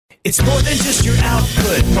It's more than just your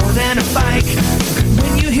output, more than a bike.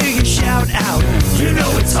 When you hear your shout out, you know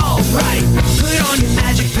it's all right. Put on your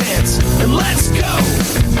magic pants and let's go.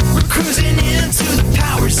 We're cruising into the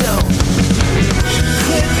power zone.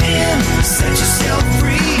 Clip in, set yourself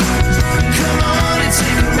free. Come on and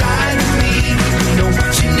take a ride with me. Know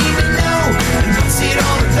what you need to know and what's it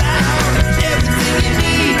all about. Everything you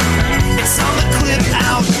need, it's on the Clip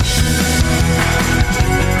Out.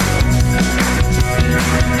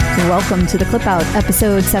 Welcome to the Clip Out,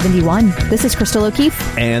 episode 71. This is Crystal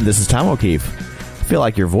O'Keefe. And this is Tom O'Keefe. I feel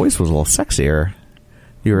like your voice was a little sexier.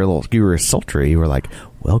 You were sultry. You were like,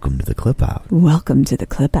 welcome to the Clip Out. Welcome to the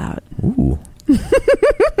Clip Out. Ooh.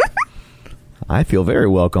 I feel very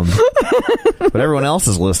welcome. But everyone else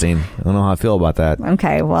is listening. I don't know how I feel about that.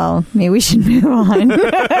 Okay, well, maybe we should move on.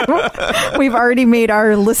 We've already made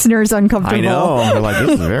our listeners uncomfortable. I know. They're like,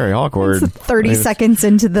 this is very awkward. It's 30 seconds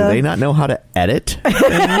into the... Do they not know how to edit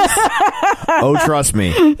things? Oh, trust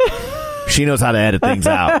me. She knows how to edit things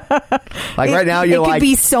out. Like right now, you're like... It could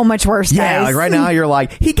be so much worse, guys. Yeah, like right now, you're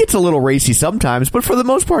like, he gets a little racy sometimes, but for the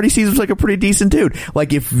most part, he seems like a pretty decent dude.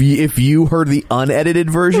 Like, if you heard the unedited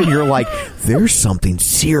version, you're like, there's something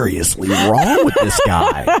seriously wrong with this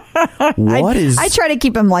guy. I try to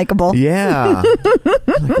keep him likable. Yeah.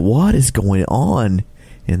 Like, what is going on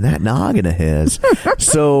in that noggin of his?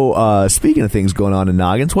 So, speaking of things going on in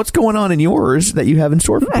noggins, what's going on in yours that you have in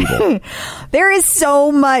store for people? There is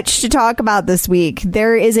so much to talk about this week.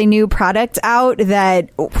 There is a new product out that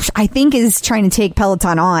I think is trying to take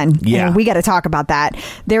Peloton on. Yeah. And we got to talk about that.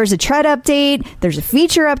 There's a tread update. There's a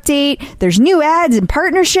feature update. There's new ads and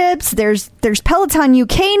partnerships. There's Peloton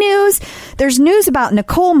UK news. There's news about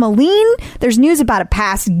Nicole Moline. There's news about a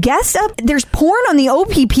past guest There's porn on the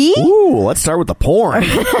OPP. Ooh, let's start with the porn.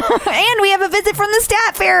 And we have a visit from the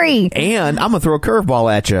Stat Fairy. And I'm going to throw a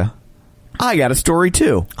curveball at you. I got a story,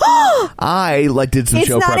 too. I did some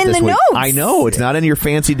show prep this week. It's not in the notes. I know. It's not in your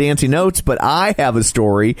fancy dancy notes, but I have a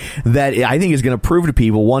story that I think is going to prove to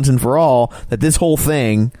people once and for all that this whole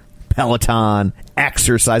thing, Peloton,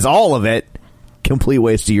 exercise, all of it, complete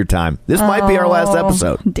waste of your time. This might be our last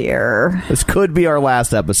episode. Dear. This could be our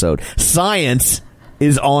last episode. Science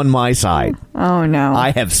is on my side. Oh, no. I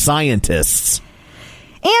have scientists.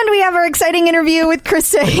 And we have our exciting interview with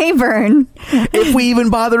Christa Hayburn. If we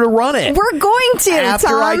even bother to run it. We're going to, After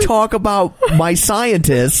Tom. I talk about my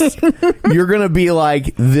scientists, you're going to be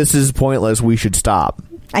like, this is pointless. We should stop.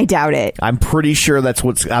 I doubt it. I'm pretty sure that's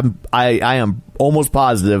I am almost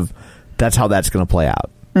positive that's how that's going to play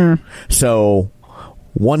out. So...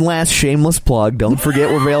 one last shameless plug. Don't forget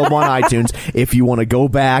we're available on iTunes. If you want to go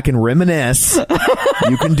back and reminisce,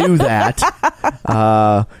 you can do that.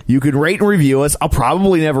 You can rate and review us. I'll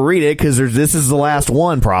probably never read it because this is the last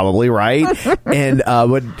one, probably, right? And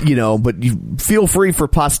but you feel free for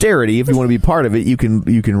posterity if you want to be part of it. You can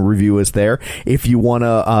review us there. If you want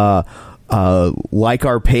to like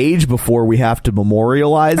our page before we have to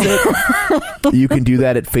memorialize it, you can do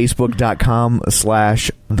that at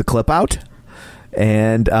facebook.com/theclipout.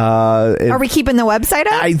 And are we keeping the website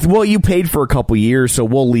up? Well, you paid for a couple years, so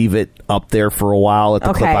we'll leave it up there for a while at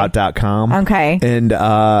theclipout.com. Okay.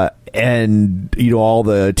 And all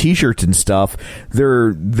the t-shirts and stuff,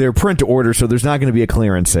 they're print to order, so there's not going to be a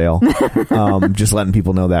clearance sale. Just letting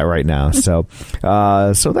people know that right now. So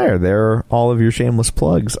there are all of your shameless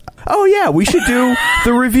plugs. Oh yeah, we should do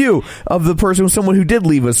the review of the someone who did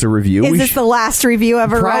leave us a review. Is this the last review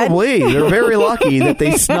ever read? Probably. They're very lucky that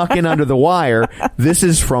they snuck in under the wire. This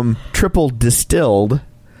is from Triple Distilled.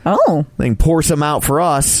 Oh. They can pour some out for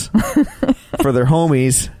us, for their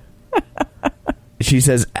homies. She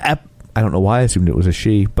says, I don't know why I assumed it was a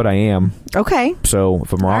she, but I am. Okay. So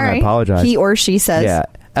if I'm wrong, right. I apologize. He or she says. Yeah.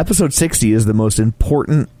 Episode 60 is the most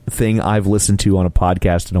important thing I've listened to on a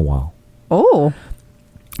podcast in a while. Oh.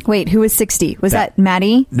 Wait, who was 60? Was that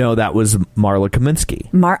Maddie? No, that was Marla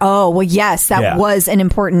Kaminsky. Well, yes, that was an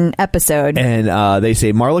important episode. And they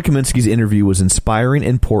say Marla Kaminsky's interview was inspiring,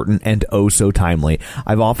 important, and oh so timely.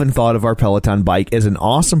 I've often thought of our Peloton bike as an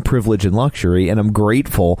awesome privilege and luxury, and I'm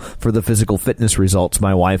grateful for the physical fitness results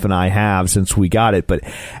my wife and I have since we got it. But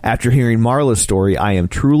after hearing Marla's story, I am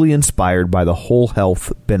truly inspired by the whole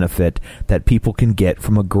health benefit that people can get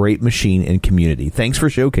from a great machine and community. Thanks for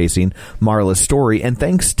showcasing Marla's story, and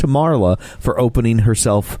thanks thanks to Marla for opening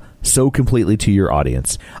herself so completely to your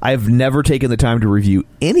audience. I have never taken the time to review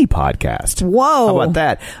any podcast. Whoa. How about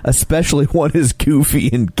that? Especially one as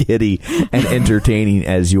goofy and giddy and entertaining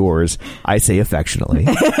as yours. I say affectionately.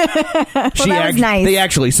 That was nice. They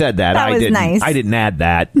actually said that. That was nice. I didn't add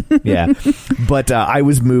that. Yeah. But I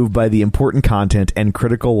was moved by the important content and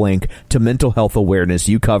critical link to mental health awareness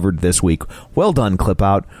you covered this week. Well done, Clip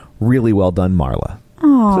Out. Really well done, Marla.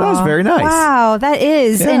 Aww, so that was very nice. Wow, that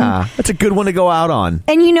is. Yeah, that's a good one to go out on.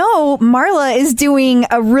 And you know, Marla is doing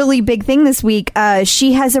a really big thing this week.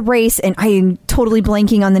 She has a race, and I am totally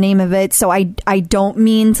blanking on the name of it, so I don't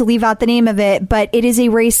mean to leave out the name of it, but it is a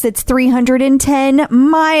race that's 310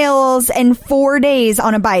 miles and 4 days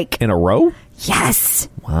on a bike. In a row? Yes.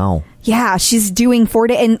 Wow. Yeah, she's doing 4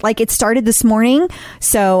 days, and like it started this morning,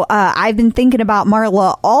 so I've been thinking about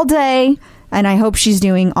Marla all day, and I hope she's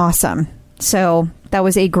doing awesome. So that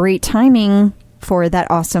was a great timing for that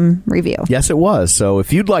awesome review. Yes, it was. So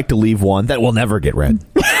if you'd like to leave one that will never get read,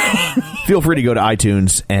 feel free to go to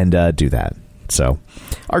iTunes and do that. So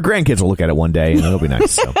our grandkids will look at it one day and it'll be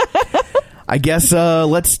nice. So I guess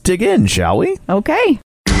let's dig in, shall we? Okay.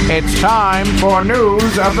 It's time for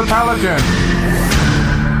news of the Peloton.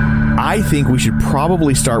 I think we should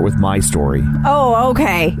probably start with my story. Oh,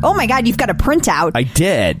 okay. Oh my God, you've got a printout. I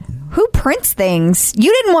did. Who prints things? You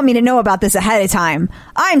didn't want me to know about this ahead of time.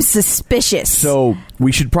 I'm suspicious. So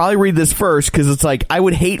we should probably read this first because it's like I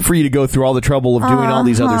would hate for you to go through all the trouble of doing all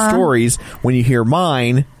these other stories when you hear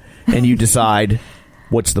mine and you decide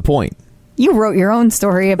what's the point. You wrote your own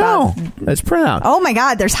story about... No, that's printout. Oh my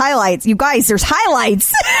God, there's highlights. You guys, there's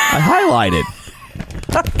highlights. I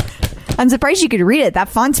highlighted. I'm surprised you could read it. That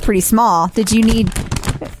font's pretty small. Did you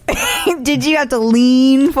have to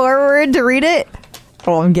lean forward to read it?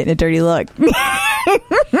 Oh, I'm getting a dirty look.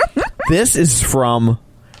 This is from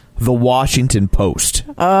the Washington Post.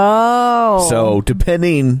 Oh. So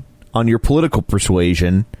depending on your political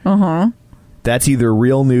persuasion, that's either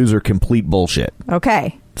real news or complete bullshit.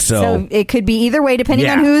 Okay. So it could be either way depending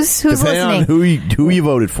on who's listening. On who you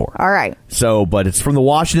voted for. All right. So, but it's from the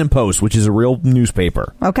Washington Post, which is a real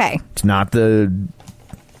newspaper. Okay. It's not the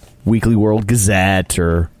Weekly World Gazette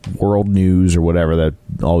or World News or whatever that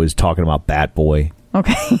always talking about Bat Boy.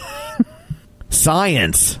 Okay.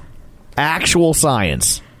 Science. Actual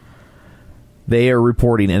science. They are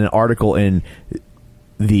reporting in an article in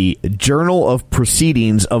the Journal of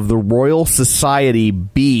Proceedings of the Royal Society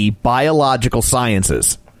B Biological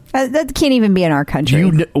Sciences. That can't even be in our country.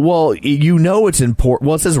 You know it's important.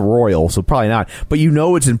 Well, it says royal, so probably not. But you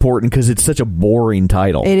know it's important because it's such a boring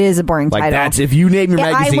title. It is a boring title. Like that's if you name your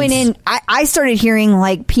magazine. I went in. I started hearing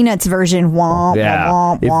like Peanuts version. Womp,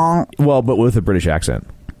 womp, womp. Well, but with a British accent.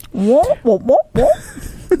 Womp, womp, womp,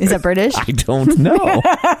 womp. Is that British? I don't know.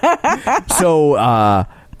 So,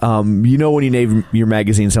 you know, when you name your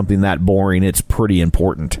magazine something that boring, it's pretty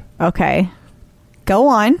important. Okay, go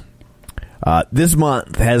on. This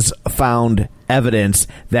month has found evidence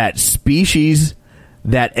that species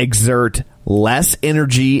that exert less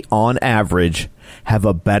energy on average have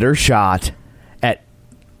a better shot at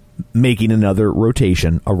making another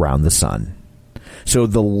rotation around the sun. So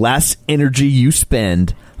the less energy you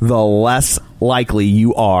spend, the less likely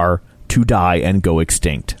you are to die and go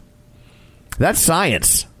extinct. That's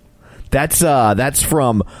science. That's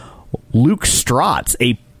from Luke Strotz,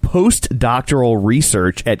 a postdoctoral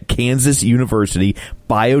research at Kansas University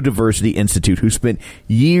Biodiversity Institute, who spent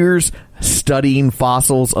years studying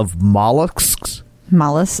fossils of mollusks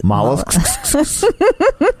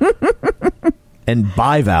and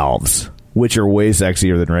bivalves, which are way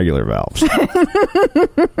sexier than regular valves.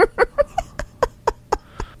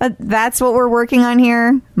 That's what we're working on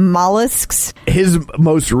here. Mollusks. His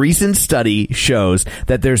most recent study shows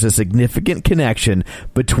that there's a significant connection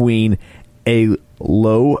between a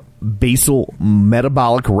low basal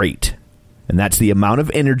metabolic rate, and that's the amount of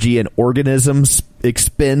energy an organism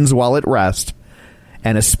expends while at rest,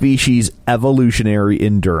 and a species' evolutionary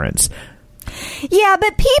endurance. Yeah,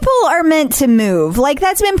 but people are meant to move. Like,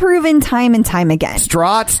 that's been proven time and time again.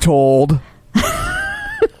 Strotz told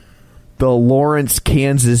the Lawrence,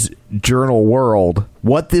 Kansas Journal World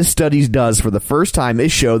what this study does for the first time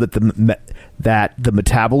is show that the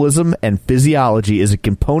metabolism and physiology is a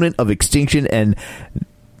component of extinction, and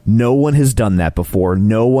no one has done that before.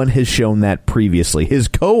 No one has shown that previously. His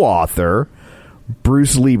co-author,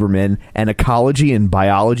 Bruce Lieberman, an ecology and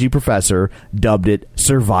biology professor, dubbed it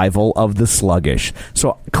survival of the sluggish.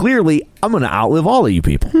 So clearly, I'm going to outlive all of you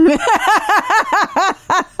people.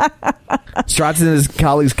 Strotz and his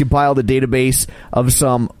colleagues compiled a database of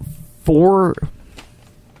some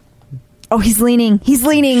Oh, he's leaning. He's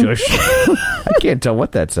leaning. Shush. I can't tell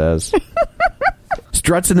what that says.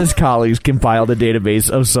 Strutz and his colleagues compiled a database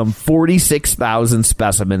of some 46,000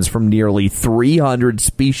 specimens from nearly 300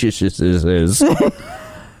 species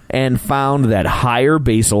and found that higher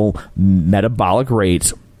basal metabolic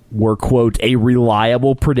rates were, quote, a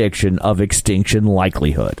reliable prediction of extinction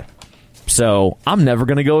likelihood. So I'm never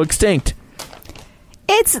going to go extinct.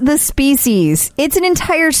 It's the species. It's an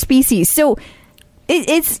entire species. So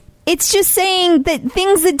it's just saying that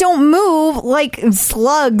things that don't move, like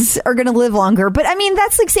slugs, are going to live longer. But I mean,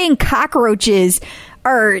 that's like saying cockroaches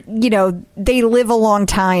are, they live a long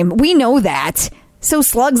time. We know that. So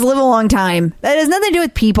slugs live a long time. That has nothing to do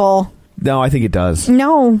with people. No, I think it does.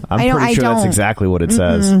 No, I'm pretty sure that's exactly what it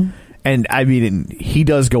says. And I mean, he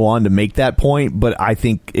does go on to make that point, but I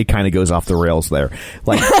think it kind of goes off the rails there.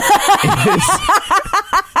 Like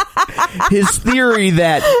his theory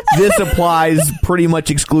that this applies pretty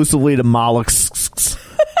much exclusively to mollusks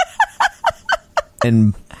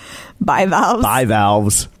and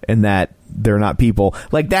bivalves, and that they're not people.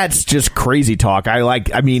 Like, that's just crazy talk.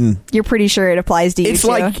 I mean, you're pretty sure it applies to you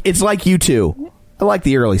too. It's like you too. I like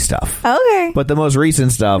the early stuff. Okay. But the most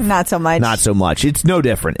recent stuff, not so much. Not so much. It's no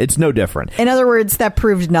different. In other words, that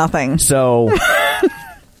proved nothing. So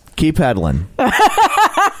keep peddling.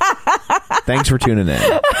 Thanks for tuning in.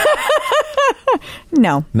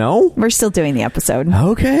 No. We're still doing the episode.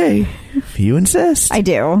 Okay. If you insist. I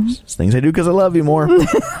do. It's things I do because I love you more.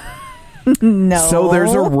 No. So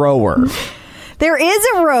there's a rower. There is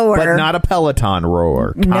a rower. But not a Peloton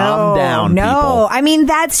rower. Calm down, people. I mean,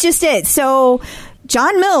 that's just it. So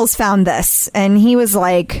John Mills found this, and he was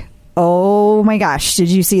like, oh my gosh, did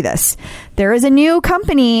you see this? There is a new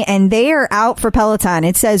company, and they are out for Peloton.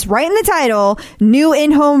 It says right in the title, new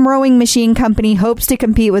in-home rowing machine company hopes to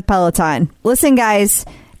compete with Peloton. Listen, guys,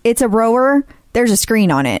 it's a rower. There's a screen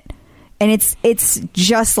on it, and it's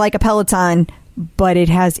just like a Peloton, but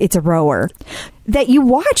it's a rower that you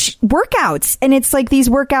watch workouts, and it's like these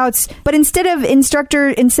workouts, but instead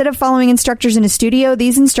of following instructors in a studio,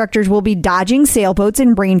 these instructors will be dodging sailboats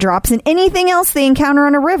and raindrops and anything else they encounter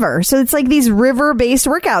on a river. So it's like these river-based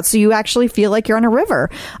workouts, so you actually feel like you're on a river.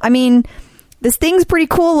 I mean, this thing's pretty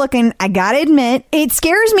cool looking. I gotta admit, it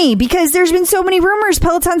scares me because there's been so many rumors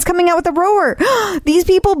Peloton's coming out with a rower. These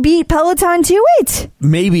people beat Peloton to it.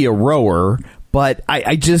 Maybe a rower, but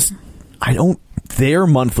I don't. Their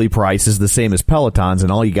monthly price is the same as Peloton's,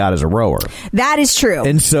 and all you got is a rower. That is true.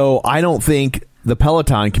 And so I don't think the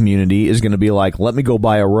Peloton community is going to be like, let me go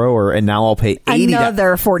buy a rower, and now I'll pay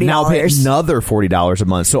another $40. Now I'll pay another $40 a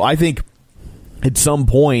month. So I think at some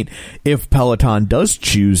point, if Peloton does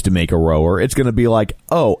choose to make a rower, it's going to be like,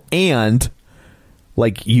 oh, and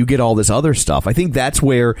like you get all this other stuff. I think that's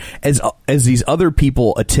where, as these other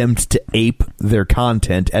people attempt to ape their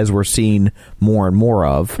content, as we're seeing more and more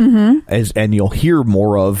of, and you'll hear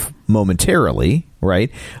more of momentarily, right?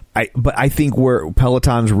 But I think where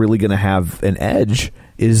Peloton's really going to have an edge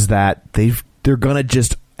is that they're going to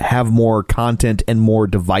just have more content and more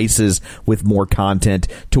devices with more content,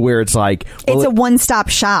 to where it's like, well, it's a one-stop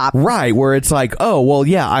shop, right? Where it's like, oh, well,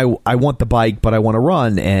 yeah, I want the bike, but I want to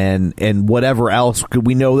run and whatever else.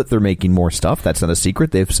 We know that they're making more stuff. That's not a secret.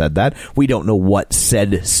 They've said that. We don't know what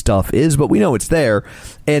said stuff is, but we know it's there.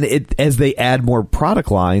 And as they add more product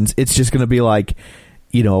lines, it's just going to be like,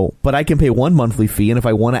 but I can pay one monthly fee, and if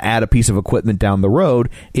I want to add a piece of equipment down the road,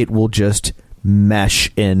 it will just mesh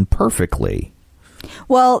in perfectly.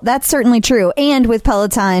 Well, that's certainly true. And with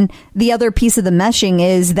Peloton, the other piece of the meshing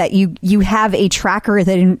is that you have a tracker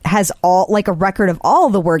that has all, like, a record of all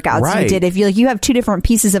the workouts you did. If you have two different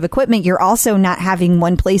pieces of equipment, you're also not having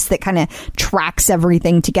one place that kind of tracks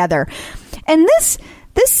everything together. And this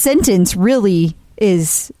sentence really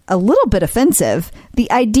is a little bit offensive.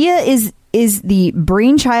 The idea is the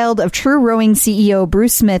brainchild of True Rowing CEO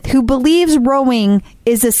Bruce Smith, who believes rowing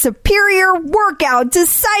is a superior workout to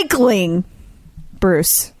cycling.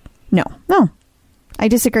 Bruce, no, I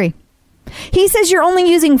disagree. He says you're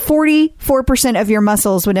only using 44% of your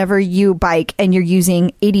muscles whenever you bike, and you're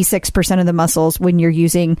using 86% of the muscles when you're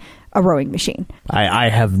using a rowing machine. I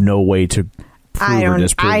have no way to prove or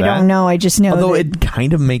disprove that. I don't know. I just know. Although it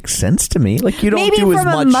kind of makes sense to me. Like, you don't maybe do as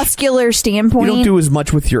much from a muscular standpoint. You don't do as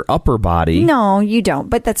much with your upper body. No, you don't.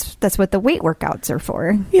 But that's what the weight workouts are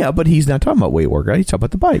for. Yeah, but he's not talking about weight workout. He's talking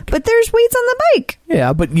about the bike. But there's weights on the bike.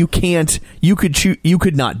 Yeah, but you can't. You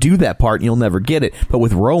could not do that part, and you'll never get it. But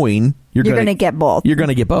with rowing, you're going to get both. You're going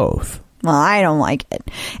to get both. Well, I don't like it.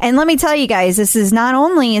 And let me tell you guys, this is not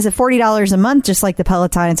only is it $40 a month, just like the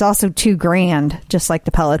Peloton, it's also $2,000, just like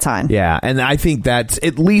the Peloton. Yeah, and I think that's,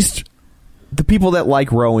 at least the people that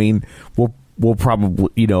like rowing will will probably,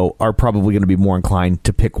 are probably going to be more inclined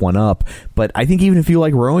to pick one up. But I think even if you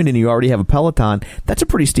like rowing and you already have a Peloton, that's a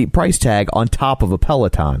pretty steep price tag on top of a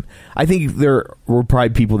Peloton. I think there were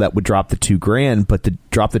probably people that would drop the $2,000, but to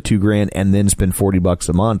drop the $2,000 and then spend $40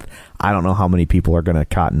 a month, I don't know how many people are going to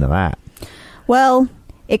cotton to that. Well,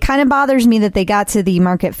 it kind of bothers me that they got to the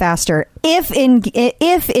market faster. If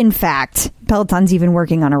in fact Peloton's even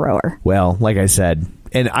working on a rower. Well, like I said,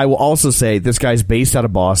 and I will also say this guy's based out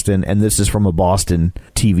of Boston, and this is from a Boston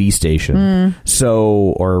TV station,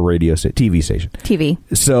 or a radio TV station. TV.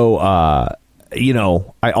 So,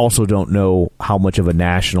 I also don't know how much of a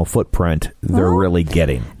national footprint they're really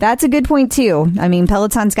getting. That's a good point too. I mean,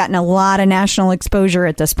 Peloton's gotten a lot of national exposure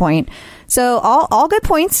at this point. So all good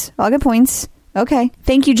points. All good points. Okay.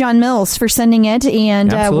 Thank you, John Mills, for sending it.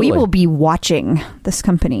 And we will be watching this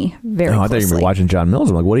company very closely. I thought you were watching John Mills.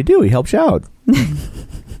 I'm like, what do he do? He helps you out.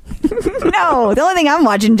 No, the only thing I'm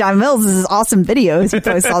watching John Mills is his awesome videos he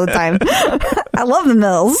posts all the time. I love the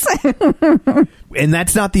Mills. And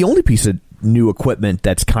that's not the only piece of new equipment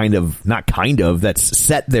that's that's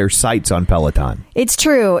set their sights on Peloton. It's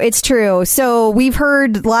true. So we've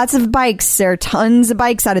heard lots of bikes. There are tons of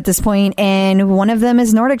bikes out at this point, and one of them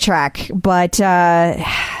is Nordic Track. But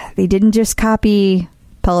they didn't just copy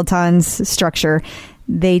Peloton's structure.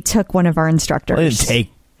 They took one of our instructors. Well, they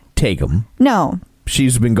didn't take them. No.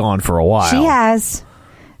 She's been gone for a while. She has.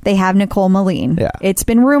 They have Nicole Moline. Yeah. It's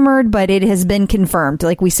been rumored, but it has been confirmed.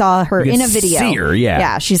 Like, we saw her in a video. See her, yeah.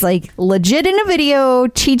 Yeah, she's like legit in a video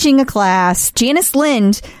teaching a class. Janice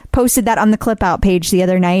Lind posted that on the Clip Out page the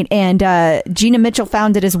other night, and Gina Mitchell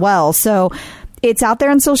found it as well. So it's out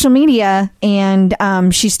there on social media, and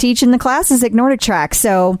she's teaching the classes at Nordic Track.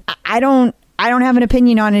 So I don't have an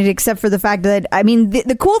opinion on it, except for the fact that, I mean,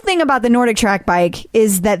 the cool thing about the Nordic Track bike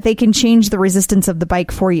is that they can change the resistance of the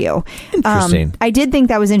bike for you. Interesting. I did think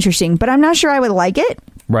that was interesting, but I'm not sure I would like it.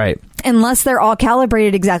 Right. Unless they're all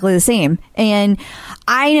calibrated exactly the same. And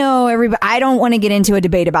I know I don't want to get into a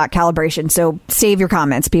debate about calibration, so save your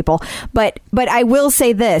comments, people. But I will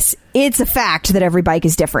say this. It's a fact that every bike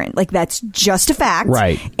is different. Like, that's just a fact.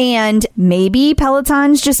 Right. And maybe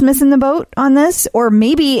Peloton's just missing the boat on this, or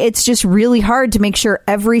maybe it's just really hard to make sure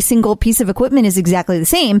every single piece of equipment is exactly the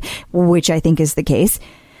same, which I think is the case.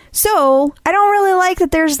 So I don't really like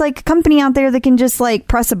that there's like a company out there that can just like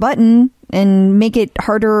press a button and make it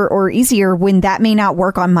harder or easier when that may not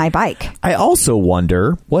work on my bike. I also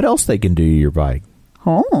wonder what else they can do to your bike.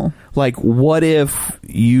 Oh. Like, what if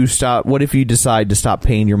you decide to stop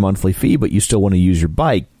paying your monthly fee, but you still want to use your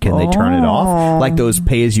bike? Can they turn it off? Like those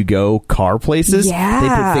pay-as-you-go car places? Yeah. They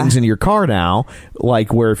put things in your car now,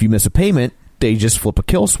 like where if you miss a payment, they just flip a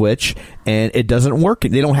kill switch and it doesn't work.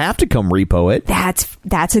 They don't have to come repo it.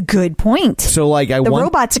 That's a good point. So, like, the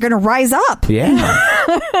robots are going to rise up. Yeah.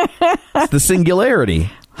 It's the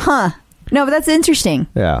singularity. Huh. No, but that's interesting.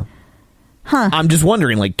 Yeah. Huh. I'm just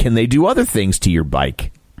wondering, like, can they do other things to your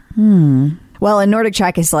bike? Well, and Nordic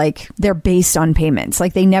Track is like, they're based on payments.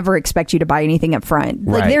 Like, they never expect you to buy anything up front.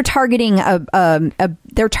 Like, they're targeting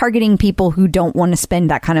they're targeting people who don't want to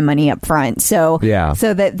spend that kind of money up front. So yeah.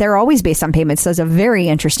 So that they're always based on payments. So it's a very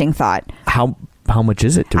interesting thought. How much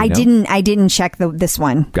is it? I didn't check this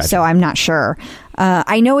one, Gotcha. So I'm not sure.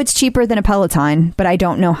 I know it's cheaper than a Peloton, but I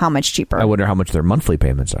don't know how much cheaper. I wonder how much their monthly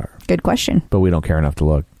payments are. Good question. But we don't care enough to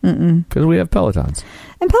look because we have Pelotons.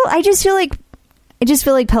 And I just feel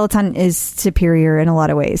like Peloton is superior in a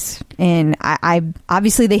lot of ways. And I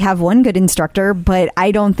obviously they have one good instructor, but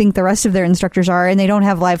I don't think the rest of their instructors are, and they don't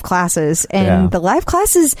have live classes. And the live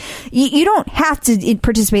classes, you don't have to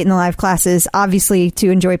participate in the live classes, obviously,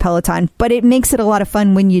 to enjoy Peloton, but it makes it a lot of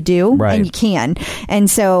fun when you do, right. And you can. And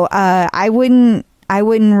so I wouldn't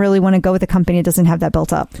really want to go with a company that doesn't have that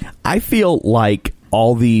built up. I feel like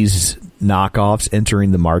all these knockoffs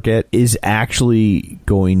entering the market is actually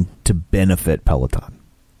going to benefit Peloton,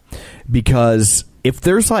 because if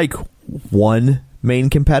there's like one main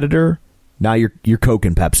competitor, now you're Coke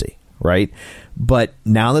and Pepsi, right? But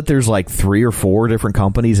now that there's like 3 or 4 different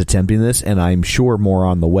companies attempting this, and I'm sure more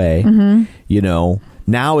on the way,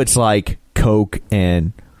 now it's like Coke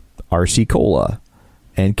and RC Cola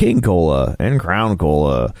and King Cola and Crown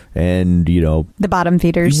Cola and the bottom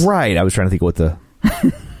feeders, right? I was trying to think what the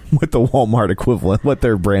Walmart equivalent, what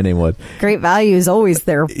their brand name was. Great Value is always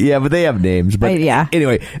there. Yeah, but they have names. But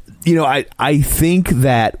anyway, I think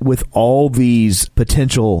that with all these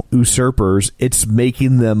potential usurpers, it's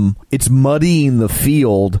muddying the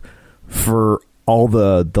field for all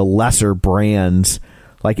the lesser brands.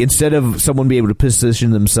 Like, instead of someone being able to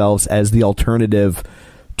position themselves as the alternative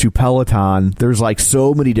to Peloton, there's like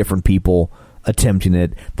so many different people attempting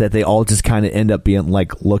it that they all just kind of end up being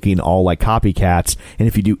like looking all like copycats. And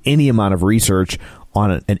if you do any amount of research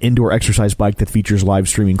on an indoor exercise bike that features live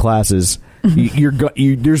streaming classes,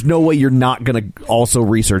 there's no way you're not going to also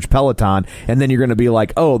research Peloton, and then you're going to be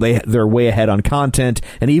like, oh, they're way ahead on content,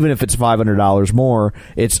 and even if it's $500 more,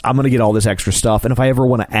 I'm going to get all this extra stuff, and if I ever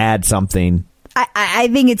want to add something. I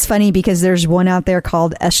think it's funny because there's one out there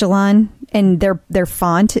called Echelon, and their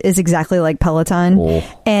font is exactly like Peloton.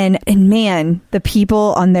 Oh. And man, the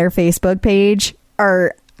people on their Facebook page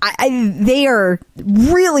are they are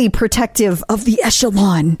really protective of the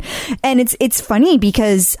Echelon. And it's funny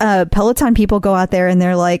because Peloton people go out there and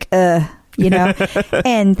they're like, you know,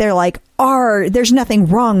 and they're like, there's nothing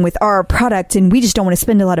wrong with our product, and we just don't want to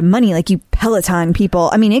spend a lot of money like you Peloton people.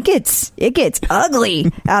 I mean, it gets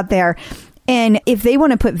ugly out there. And if they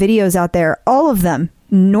want to put videos out there, all of them,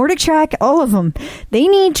 Nordic Track, all of them, they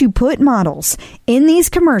need to put models in these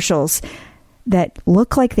commercials that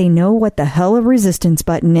look like they know what the hell a resistance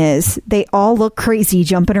button is. They all look crazy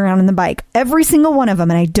jumping around on the bike. Every single one of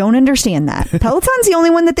them. And I don't understand that. Peloton's the only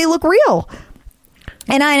one that they look real.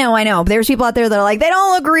 And I know. There's people out there that are like, they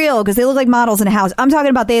don't look real because they look like models in a house. I'm talking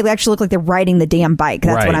about they actually look like they're riding the damn bike.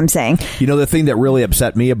 That's what I'm saying. You know, the thing that really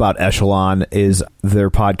upset me about Echelon is their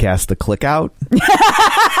podcast, The Click Out.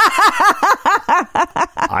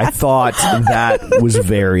 I thought that was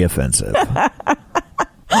very offensive.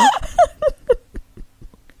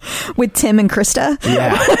 With Tim and Christa?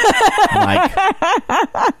 Yeah. Like,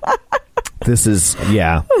 this is,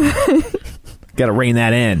 yeah. Got to rein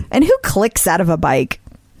that in. And who clicks out of a bike?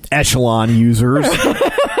 Echelon users.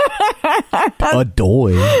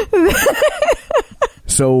 Adoy.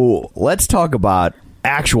 So let's talk about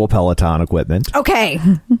actual Peloton equipment. Okay.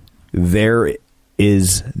 There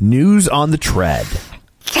is news on the tread.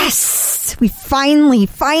 Yes! We finally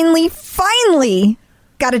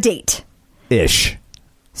got a date. Ish.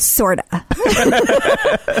 Sorta.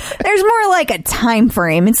 There's more like a time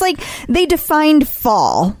frame. It's like they defined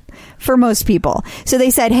fall for most people. So they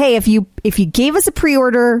said, hey, if you gave us a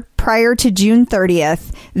pre-order prior to June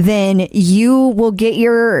 30th, then you will get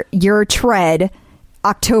your tread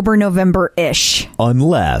October, November-ish.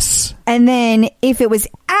 Unless. And then if it was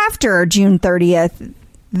after June 30th,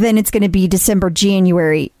 then it's going to be December,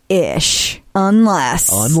 January-ish.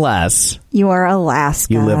 Unless you are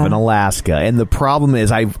Alaska. You live in Alaska. And the problem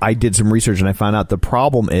is, I did some research and I found out the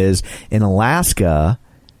problem is in Alaska,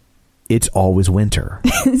 it's always winter.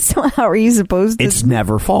 So how are you supposed to? It's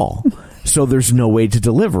never fall. So there's no way to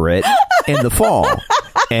deliver it in the fall.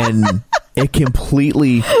 And it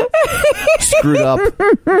completely screwed up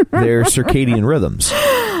their circadian rhythms.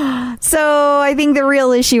 So I think the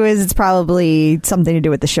real issue is it's probably something to do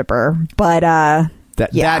with the shipper. But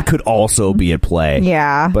that could also be at play.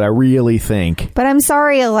 Yeah. But I really think. But I'm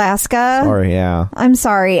sorry, Alaska. Sorry, yeah. I'm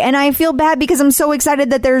sorry. And I feel bad because I'm so excited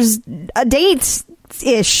that there's a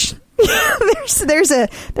date-ish. there's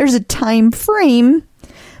a time frame.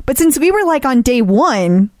 But since we were like on day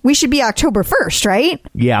one, we should be October 1st, right?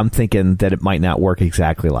 Yeah, I'm thinking that it might not work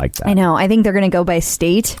exactly like that. I know. I think they're going to go by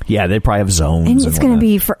state. Yeah, they probably have zones. And it's going to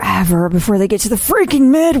be forever before they get to the freaking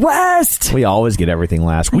Midwest. We always get everything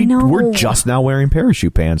last. We're just now wearing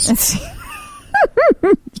parachute pants.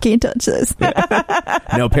 You can't touch this. Yeah.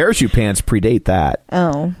 No, parachute pants predate that.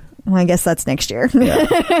 Oh, well, I guess that's next year. Yeah.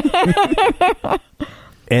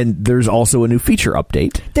 And there's also a new feature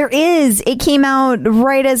update. There is. It came out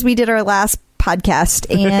right as we did our last podcast,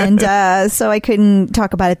 and so I couldn't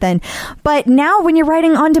talk about it then. But now when you're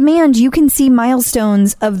riding on demand, you can see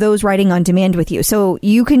milestones of those riding on demand with you. So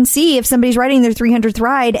you can see if somebody's riding their 300th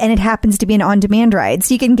ride and it happens to be an on-demand ride.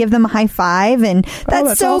 So you can give them a high five, and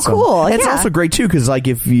that's so awesome. cool. It's also great, too, because like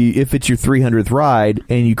if it's your 300th ride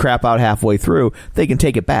and you crap out halfway through, they can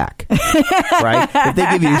take it back. Right? If they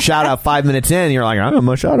give you a shout-out 5 minutes in, you're like, I don't have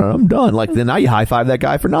my shout-out, I'm done. Like, then now you high-five that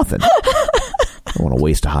guy for nothing. I don't want to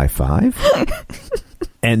waste a high five.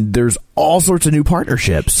 And there's all sorts of new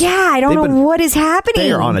partnerships. Yeah, I don't know what is happening.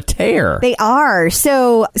 They are on a tear. They are.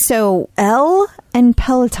 So Elle and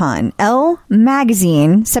Peloton, Elle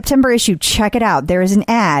Magazine, September issue, check it out. There is an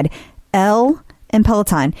ad, Elle and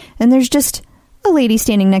Peloton. And there's just a lady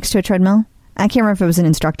standing next to a treadmill. I can't remember if it was an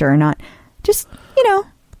instructor or not. Just,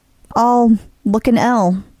 all looking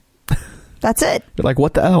Elle. That's it. You're like,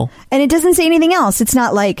 what the hell? And it doesn't say anything else. It's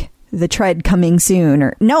not like the tread coming soon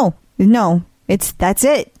or no, that's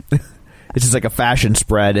it. It's just like a fashion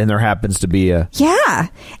spread, and there happens to be a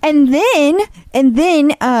and then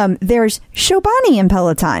there's Chobani and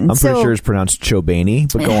Peloton. I'm pretty sure it's pronounced Chobani,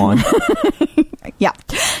 but go on. Yeah.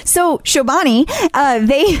 So Chobani,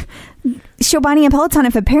 Shobani and Peloton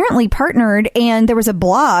have apparently partnered, and there was a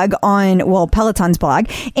blog on, well, Peloton's blog,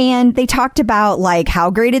 and they talked about like how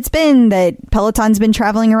great it's been that Peloton's been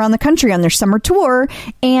traveling around the country on their summer tour.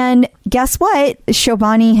 And guess what?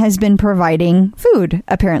 Shobani has been providing food,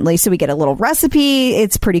 apparently. So we get a little recipe.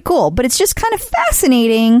 It's pretty cool, but it's just kind of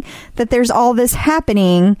fascinating that there's all this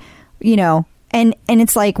happening, you know, and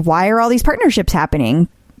it's like, why are all these partnerships happening?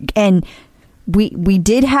 And we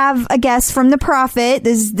did have a guest from the Prophet.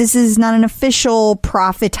 This is not an official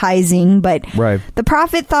prophetizing, but right. The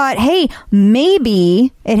Prophet thought, hey,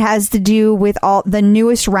 maybe it has to do with all the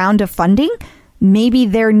newest round of funding. Maybe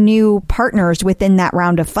they're new partners within that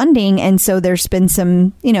round of funding. And so there's been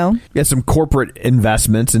some, you know. Yeah, some corporate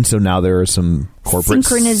investments. And so now there are some corporate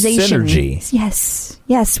synchronization. Synergy.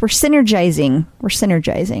 Yes, we're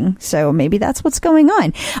synergizing. So maybe that's what's going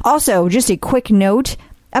on. Also, just a quick note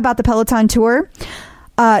about the Peloton tour.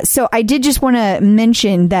 So I did just want to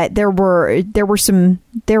mention that there were some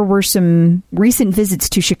recent visits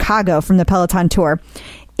to Chicago from the Peloton tour.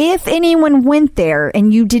 If anyone went there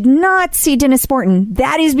and you did not see Dennis Morton,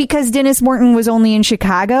 that is because Dennis Morton was only in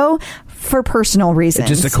Chicago for personal reasons.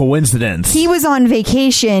 Just a coincidence. He was on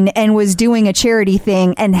vacation and was doing a charity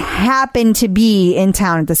thing and happened to be in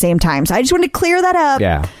town at the same time. So I just wanted to clear that up.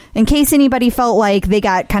 Yeah. In case anybody felt like they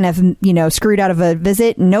got kind of, you know, screwed out of a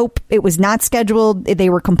visit. Nope. It was not scheduled. They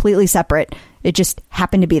were completely separate. It just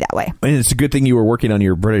happened to be that way. And it's a good thing you were working on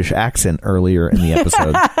your British accent earlier in the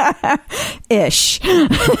episode. Ish.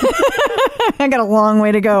 I got a long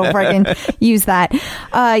way to go before I can use that.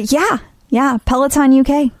 Yeah. Peloton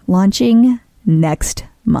UK launching next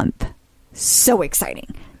month. So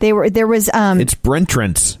exciting. There was it's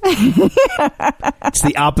Brentrance. It's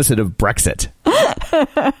the opposite of Brexit.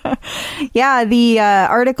 Yeah, the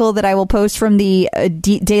article that I will post from the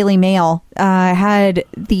Daily Mail had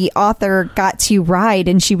the author got to ride,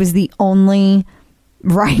 and she was the only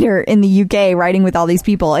rider in the UK riding with all these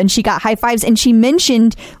people, and she got high fives, and she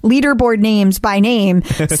mentioned leaderboard names by name.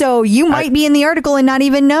 So you might be in the article and not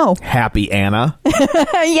even know. Happy Anna.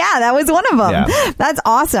 Yeah, that was one of them. Yeah. That's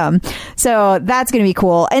awesome. So that's going to be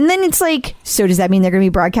cool. And then it's like, so does that mean they're going to be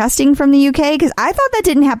broadcasting from the UK? Because I thought that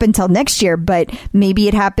didn't happen till next year, but maybe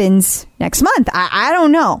it happens next month. I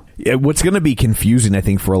don't know. Yeah, what's going to be confusing, I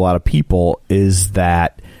think, for a lot of people is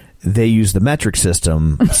that they use the metric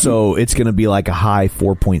system, so it's going to be like a high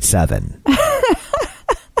 4.7.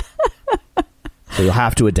 So you'll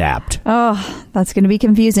have to adapt. Oh, that's going to be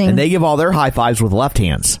confusing. And they give all their high fives with left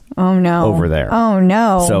hands. Oh, no. Over there. Oh,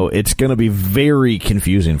 no. So it's going to be very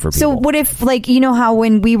confusing for people. So what if, like, you know how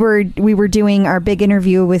when we were doing our big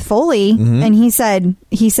interview with Foley, and he said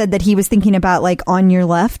that he was thinking about, like, on your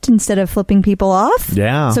left instead of flipping people off?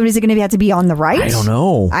 Yeah. So is it going to have to be on the right? I don't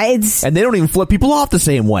know. And they don't even flip people off the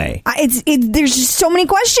same way. There's just so many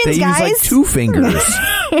questions, guys. They use, like, 2 fingers.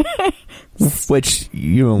 Which,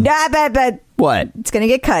 you know... What? It's going to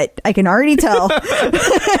get cut. I can already tell.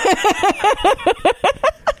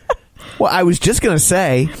 Well, I was just going to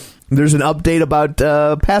say, there's an update about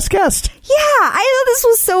past guest. Yeah, I thought this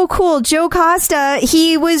was so cool. Joe Costa,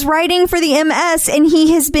 he was riding for the MS, and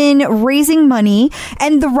he has been raising money,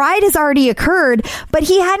 and the ride has already occurred, but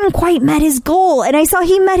he hadn't quite met his goal. And I saw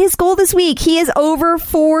he met his goal this week. He has over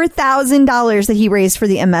 $4,000 that he raised for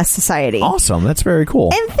the MS Society. Awesome. That's very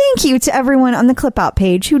cool. And thank you to everyone on the Clip Out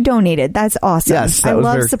page who donated. That's awesome. Yes, I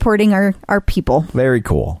love supporting our people. Very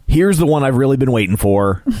cool. Here's the one I've really been waiting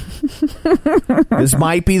for. This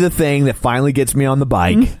might be the thing that finally gets me on the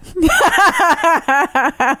bike.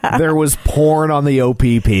 There was porn on the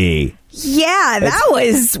OPP. Yeah, that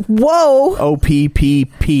was whoa.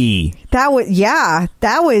 OPPP. That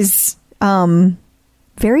was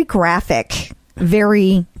very graphic.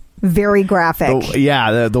 Very, very graphic.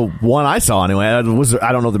 The one I saw anyway. I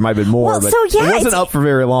don't know. There might have been more, but it wasn't up for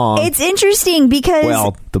very long. It's interesting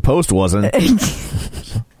because the post wasn't.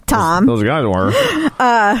 Tom, those guys were.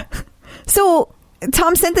 So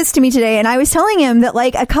Tom sent this to me today, and I was telling him that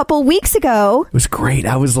like a couple weeks ago, it was great.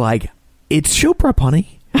 I was like, "It's show prep,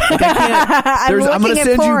 honey." Like, I'm looking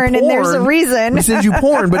at porn, and there's a reason. I'm gonna send you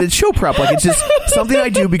porn, but it's show prep. Like, it's just something I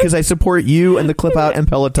do because I support you and the Clip Out and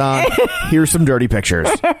Peloton. Here's some dirty pictures.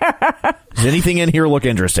 Does anything in here look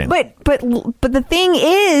interesting? But the thing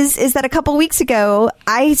is that a couple weeks ago,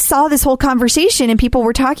 I saw this whole conversation, and people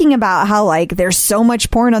were talking about how like there's so much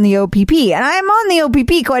porn on the OPP, and I'm on the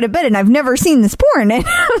OPP quite a bit, and I've never seen this porn. And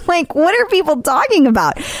I'm like, what are people talking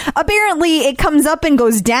about? Apparently, it comes up and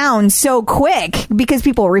goes down so quick because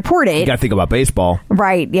people report it. You got to think about baseball,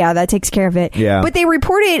 right? Yeah, that takes care of it. Yeah, but they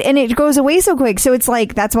report it, and it goes away so quick. So it's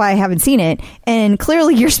like that's why I haven't seen it. And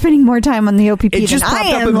clearly, you're spending more time on the OPP than I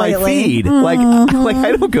am in my lately. feed. Like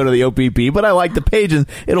I don't go to the OPP, but I like the page and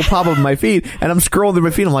it'll pop up in my feed, and I'm scrolling through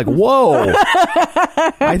my feed. I'm like, whoa!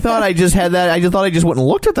 I thought I just had that. I just thought I just went and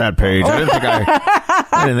looked at that page. I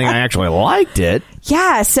didn't think I actually liked it.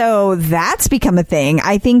 Yeah, so that's become a thing.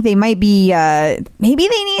 I think they might be. Maybe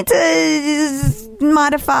they need to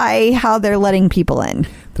modify how they're letting people in.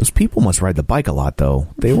 Those people must ride the bike a lot, though.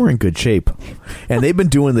 They were in good shape, and they've been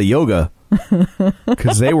doing the yoga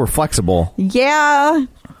because they were flexible. Yeah,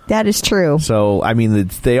 that is true. So, I mean,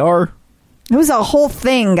 they are. It was a whole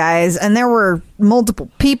thing, guys, and there were multiple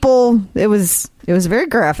people. It was very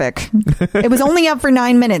graphic. It was only up for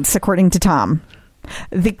 9 minutes, according to Tom.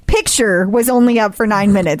 The picture was only up for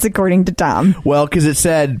 9 minutes, according to Tom. Well, because it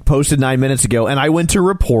said posted 9 minutes ago, and I went to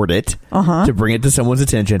report it to bring it to someone's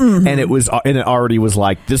attention, and it already was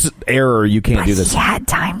like, this is error. You can't do this. He had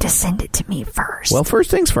time to send it to me first. Well,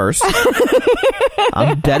 first things first.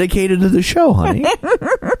 I'm dedicated to the show, honey.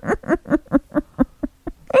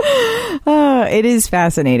 It is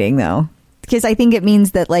fascinating, though. Because I think it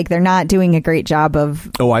means that, like, they're not doing a great job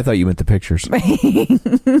of... Oh, I thought you meant the pictures.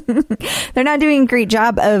 They're not doing a great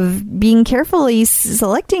job of being carefully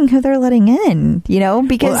selecting who they're letting in, you know?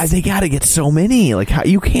 Because they got to get so many. Like, how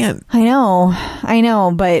you can't... I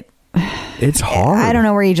know, but... It's hard. I don't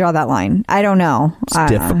know where you draw that line. I don't know.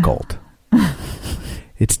 It's difficult.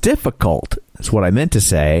 It's difficult, is what I meant to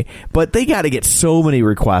say. But they got to get so many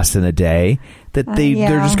requests in a day that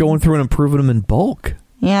they're just going through and improving them in bulk.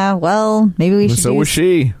 Yeah, well, maybe we should. So was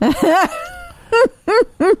she.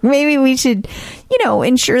 Maybe we should,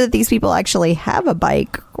 ensure that these people actually have a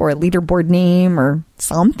bike or a leaderboard name or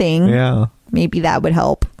something. Yeah. Maybe that would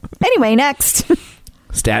help. Anyway, next.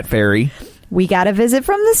 Stat Fairy. We got a visit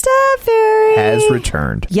from the Stat Fairy. Has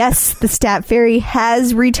returned. Yes, the Stat Fairy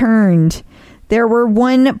has returned. There were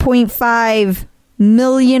 1.5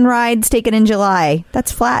 million rides taken in July.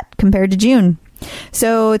 That's flat compared to June.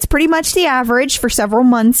 So it's pretty much the average for several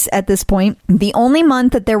months at this point. The only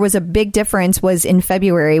month that there was a big difference was in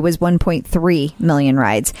February, was 1.3 million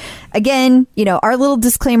rides. Again, our little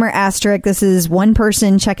disclaimer asterisk, this is one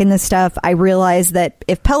person checking this stuff. I realize that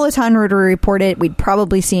if Peloton were to report it, we'd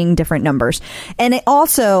probably seeing different numbers. And it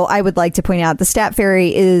also, I would like to point out, the Stat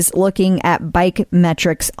Fairy is looking at bike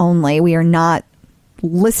metrics only. We are not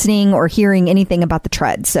listening or hearing anything about the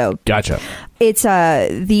tread. So gotcha. It's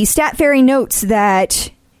the Stat Fairy notes that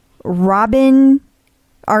Robin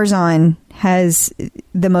Arzon has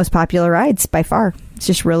the most popular rides by far. It's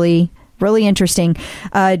just really, really interesting.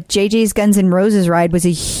 JJ's Guns N' Roses ride was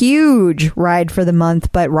a huge ride for the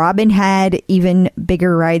month, but Robin had even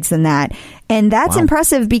bigger rides than that. And that's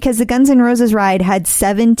impressive because the Guns N' Roses ride had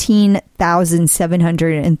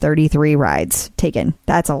 17,733 rides taken.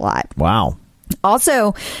 That's a lot. Wow.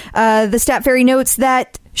 Also, the Stat Fairy notes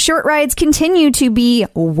that short rides continue to be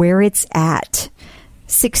where it's at.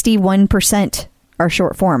 61% are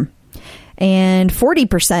short form, and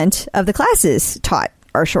 40% of the classes taught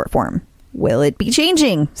are short form. Will it be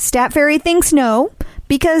changing? Stat Fairy thinks no,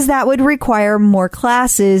 because that would require more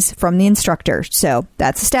classes from the instructor. So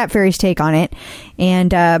that's the Stat Fairy's take on it,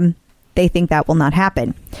 and they think that will not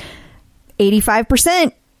happen.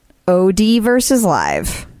 85% OD versus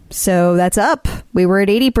live. So that's up. We were at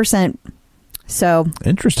 80%. So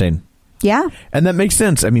interesting. Yeah. And that makes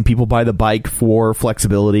sense. I mean, people buy the bike for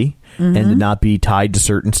flexibility and to not be tied to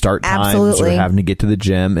certain start times or having to get to the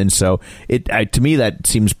gym. And so to me, that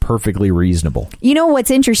seems perfectly reasonable. You know,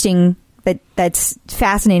 what's interesting that's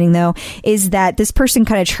fascinating, though, is that this person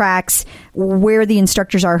kind of tracks where the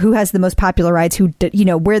instructors are, who has the most popular rides,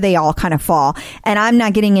 where they all kind of fall. And I'm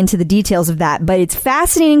not getting into the details of that, but it's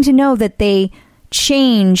fascinating to know that they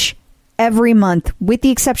change every month with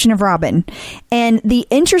the exception of Robin. And the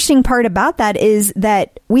interesting part about that is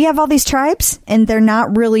that we have all these tribes and they're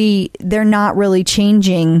not really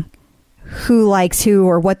changing who likes who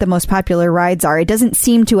or what the most popular rides are. It doesn't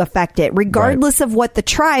seem to affect it. Regardless of what the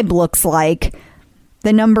tribe looks like,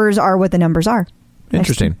 the numbers are what the numbers are.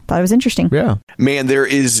 Interesting. I thought it was interesting. Yeah. Man, there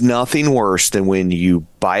is nothing worse than when you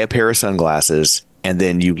buy a pair of sunglasses and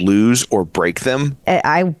then you lose or break them.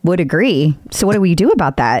 I would agree. So what do we do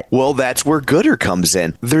about that? Well, that's where Gooder comes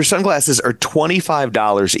in. Their sunglasses are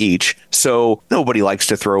 $25 each, so nobody likes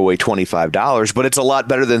to throw away $25, but it's a lot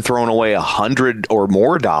better than throwing away $100 or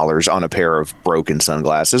more on a pair of broken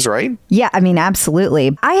sunglasses, right? Yeah, I mean,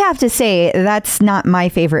 absolutely. I have to say, that's not my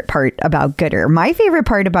favorite part about Gooder. My favorite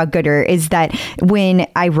part about Gooder is that when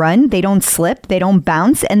I run, they don't slip, they don't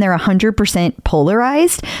bounce, and they're 100%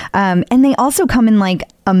 polarized. And they also come in like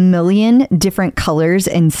a million different colors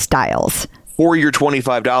and styles. For your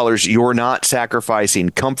 $25, you're not sacrificing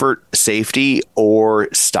comfort, safety, or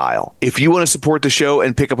style. If you want to support the show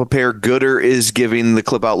and pick up a pair, Gooder is giving the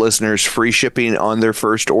Clip Out listeners free shipping on their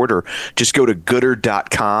first order. Just go to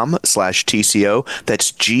gooder.com/TCO.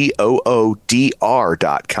 That's GOODR.com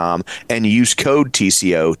and use code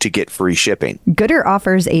TCO to get free shipping. Gooder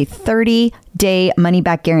offers a 30-day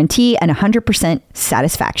money-back guarantee and 100%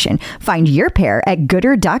 satisfaction. Find your pair at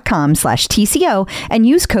gooder.com/TCO and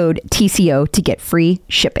use code TCO to get free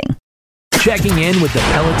shipping. Checking in with the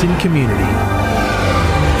Peloton community.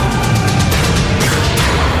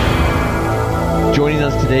 Joining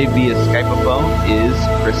us today via Skype phone is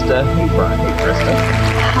Christa Hayburn. Hey, Christa.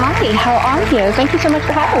 Hi, how are you? Thank you so much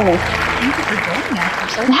for having me. Thank you for joining us. We're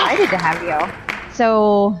so excited to have you.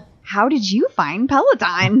 So, how did you find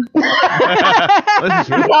Peloton?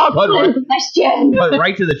 Question. But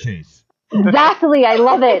right to the chase. Exactly. I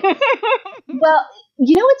love it. Well,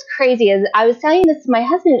 you know what's crazy is I was telling this to my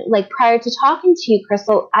husband, like prior to talking to you,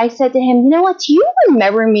 Crystal, I said to him, you know what, do you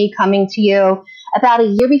remember me coming to you about a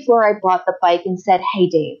year before I bought the bike and said, hey,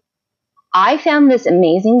 Dave, I found this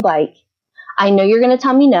amazing bike. I know you're going to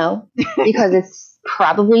tell me no because it's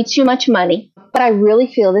probably too much money, but I really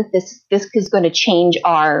feel that this is going to change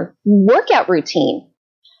our workout routine.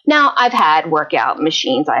 Now, I've had workout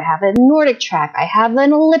machines. I have a Nordic Track. I have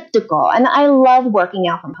an elliptical, and I love working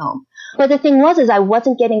out from home. But the thing was, is I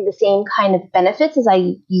wasn't getting the same kind of benefits as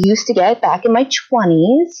I used to get back in my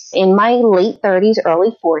 20s, in my late 30s,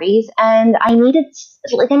 early 40s, and I needed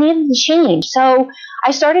to change. So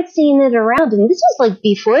I started seeing it around, and this was like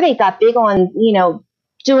before they got big on,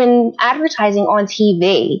 doing advertising on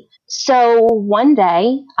TV. So one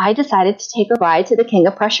day I decided to take a ride to the King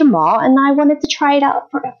of Prussia Mall, and I wanted to try it out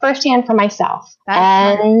firsthand for myself.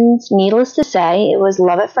 Needless to say, it was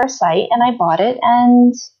love at first sight, and I bought it,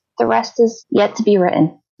 and the rest is yet to be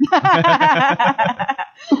written.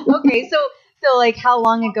 Okay, so like how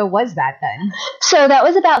long ago was that then? So that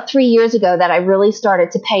was about 3 years ago that I really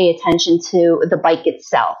started to pay attention to the bike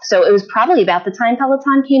itself. So it was probably about the time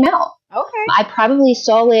Peloton came out. Okay. I probably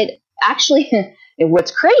saw it, actually,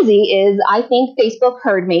 what's crazy is I think Facebook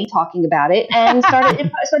heard me talking about it and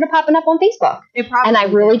started popping up on Facebook. And I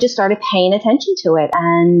really just started paying attention to it.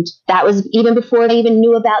 And that was even before I even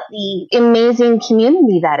knew about the amazing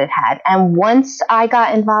community that it had. And once I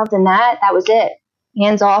got involved in that, that was it.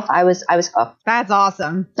 Hands off, I was hooked. That's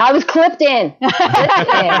awesome. I was clipped in.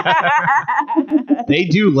 They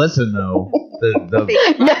do listen, though.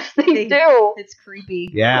 Yes, they do. It's creepy.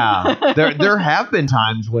 Yeah. There have been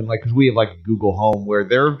times when, because we have Google Home, where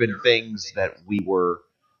there have been things that we were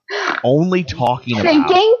only talking about.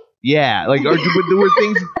 Thinking? Yeah. Or there were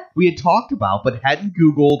things we had talked about but hadn't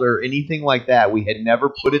Googled or anything like that. We had never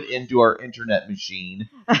put it into our internet machine.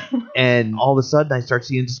 And all of a sudden, I start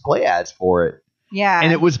seeing display ads for it. Yeah.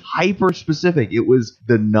 And it was hyper specific. It was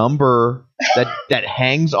the number that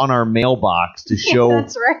hangs on our mailbox to show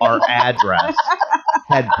our address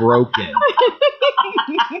had broken.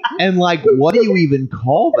 And what do you even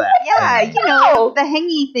call that? Yeah, the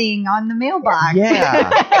hangy thing on the mailbox. Yeah.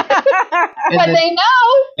 But they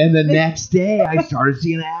know. And the next day I started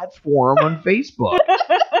seeing ads for them on Facebook.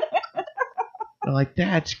 I'm like,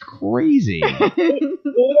 that's crazy.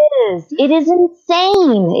 It is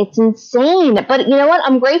insane. It's insane. But you know what?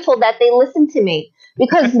 I'm grateful that they listened to me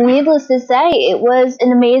because needless to say, it was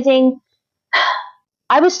an amazing.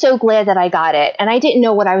 I was so glad that I got it, and I didn't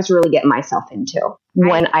know what I was really getting myself into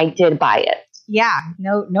when I did buy it. Yeah,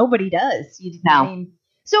 nobody does. No.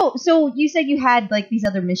 So you said you had these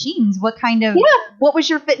other machines. What what was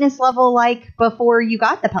your fitness level like before you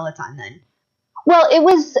got the Peloton then? Well, I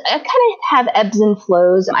kind of have ebbs and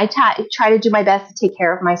flows. I try to do my best to take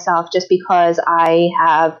care of myself just because I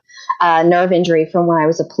have a nerve injury from when I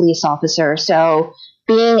was a police officer. So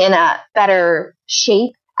being in a better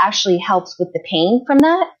shape actually helps with the pain from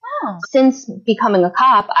that. Oh. Since becoming a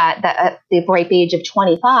cop at the ripe age of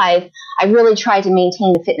 25, I really tried to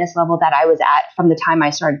maintain the fitness level that I was at from the time I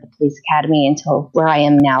started the police academy until where I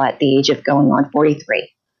am now at the age of going on 43.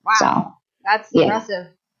 Wow. So, that's impressive.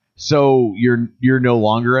 So you're no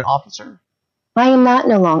longer an officer? I am not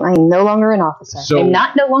no longer. I am no longer an officer. So, I'm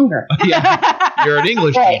not no longer. Yeah, you're an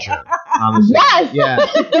English teacher. Yes. Yeah.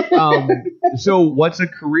 So what's a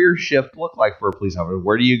career shift look like for a police officer?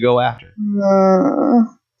 Where do you go after?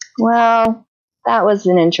 Well, that was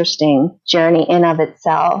an interesting journey in of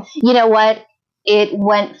itself. You know what? It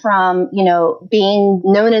went from, being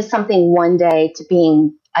known as something one day to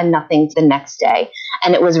being a nothing the next day.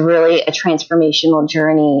 And it was really a transformational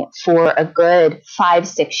journey for a good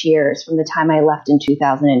 5-6 years from the time I left in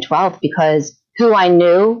 2012, because who I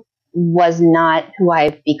knew was not who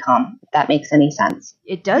I've become, if that makes any sense.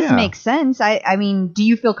 It does make sense. I mean, do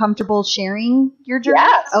you feel comfortable sharing your journey?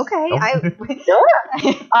 Yes. Okay. Sure.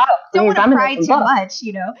 Don't want to pry too much,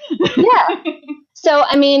 Yeah. So,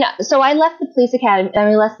 I left the police academy.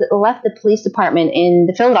 Left the police department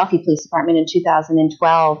the Philadelphia Police Department in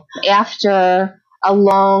 2012 after a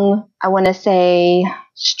long, I want to say,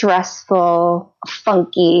 stressful,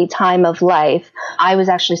 funky time of life. I was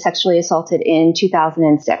actually sexually assaulted in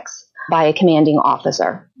 2006 by a commanding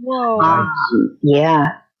officer. Whoa.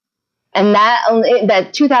 Yeah. And that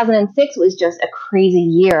 2006 was just a crazy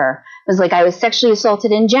year. It was like I was sexually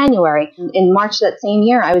assaulted in January. In March that same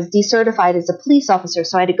year, I was decertified as a police officer,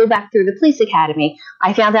 so I had to go back through the police academy.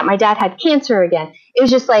 I found out my dad had cancer again. It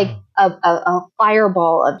was just like a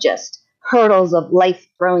fireball of just hurdles of life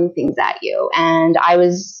throwing things at you. And I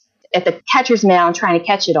was at the catcher's mound trying to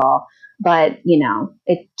catch it all. But,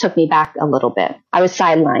 it took me back a little bit. I was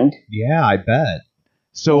sidelined. Yeah, I bet.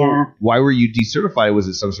 So why were you decertified? Was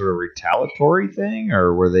it some sort of retaliatory thing,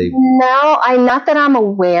 or were they? No, not that I'm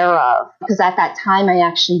aware of, because at that time I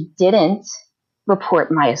actually didn't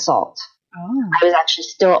report my assault. Oh. I was actually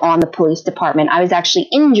still on the police department. I was actually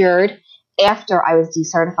injured after I was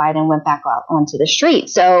decertified and went back out onto the street.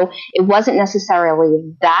 So it wasn't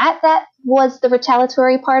necessarily that was the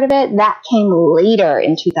retaliatory part of it. That came later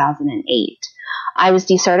in 2008. I was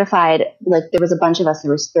decertified, there was a bunch of us,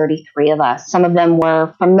 there was 33 of us. Some of them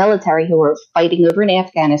were from military who were fighting over in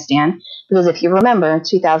Afghanistan, because if you remember, in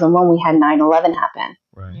 2001, we had 9/11 happen.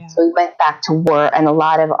 Right. Yeah. So we went back to war, and a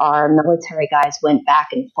lot of our military guys went back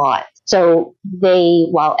and fought. So they,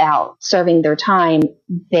 while out serving their time,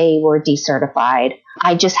 they were decertified.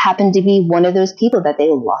 I just happened to be one of those people that they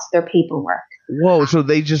lost their paperwork. Whoa, so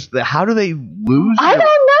how do they lose? I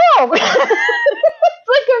don't know. It's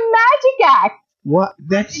like a magic act. What?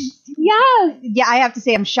 That's... Yes. Yeah, I have to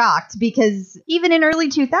say I'm shocked, because even in early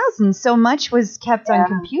 2000s, so much was kept on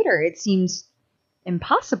computer. It seems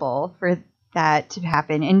impossible for that to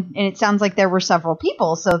happen. And it sounds like there were several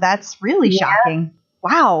people, so that's really shocking.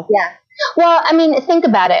 Wow. Yeah. Well, think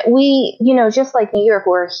about it. We, just like New York,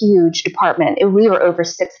 we're a huge department. We were over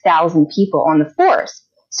 6,000 people on the force.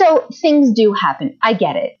 So things do happen. I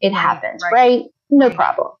get it. It happens, right? No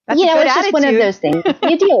problem. That's a good it's just one of attitude. those things.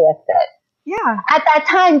 You deal with it. Yeah. At that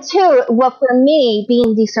time, too, well, for me,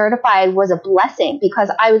 being decertified was a blessing,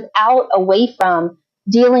 because I was out away from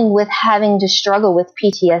dealing with having to struggle with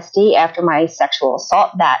PTSD after my sexual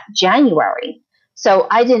assault that January. So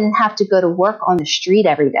I didn't have to go to work on the street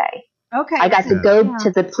every day. Okay. I got to go to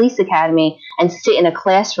the police academy and sit in a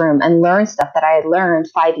classroom and learn stuff that I had learned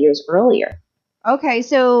 5 years earlier. Okay,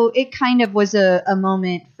 so it kind of was a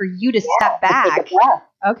moment for you to step back. To take a breath.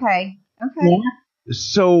 Okay. Yeah.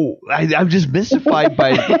 So I'm just mystified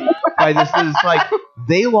by this. It's like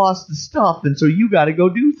they lost the stuff, and so you got to go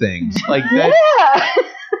do things like that.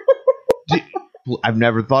 Yeah. I've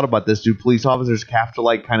never thought about this. Do police officers have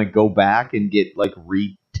to kind of go back and get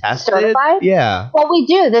retested? Certified? Yeah. Well, we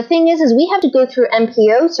do. The thing is we have to go through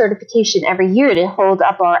MPO certification every year to hold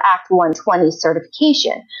up our Act 120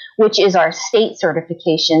 certification, which is our state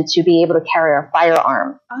certification to be able to carry our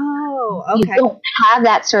firearm. Oh, okay. You don't have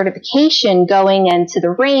that certification going into the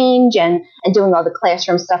range and doing all the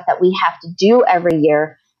classroom stuff that we have to do every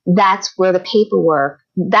year. That's where the paperwork,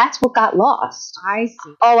 that's what got lost. I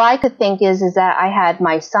see. All I could think is that I had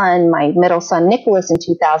my middle son, Nicholas, in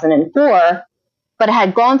 2004, but I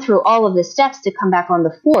had gone through all of the steps to come back on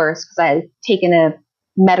the force because I had taken a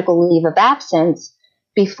medical leave of absence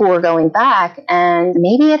before going back, and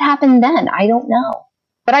maybe it happened then. I don't know.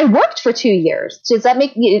 But I worked for 2 years. Does that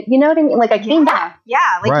make you know what I mean? I came back.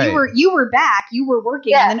 Yeah, you were back, you were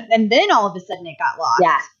working, and then all of a sudden it got lost.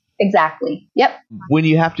 Yeah, exactly. Yep. When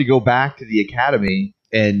you have to go back to the academy,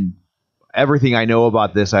 and everything I know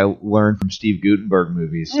about this, I learned from Steve Guttenberg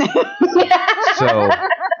movies. So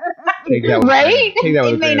take that with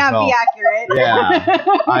It may not be accurate. Yeah,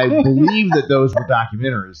 I believe that those were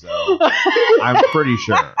documentaries, though. I'm pretty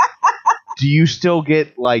sure. Do you still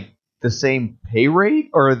get the same pay rate,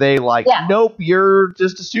 or are they nope, you're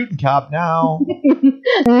just a student cop now?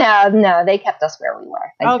 No, they kept us where we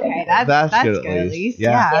were. Okay, that's good at least.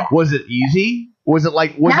 Yeah. Was it easy? Was it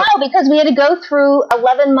because we had to go through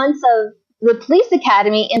 11 months of the police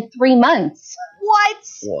academy in 3 months. What?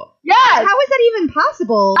 Yes. How is that even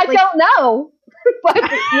possible? I don't know. But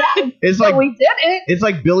it's we did it. It's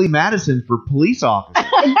like Billy Madison for police officers.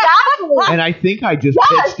 Exactly. And I think I just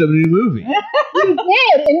pitched a new movie. You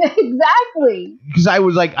did. Exactly. Because I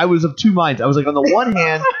was of two minds. I was on the one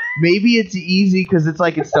hand, maybe it's easy because it's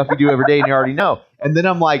stuff you do every day and you already know. And then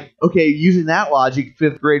I'm like, okay, using that logic,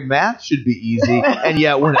 5th grade math should be easy. And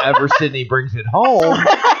yet whenever Sydney brings it home,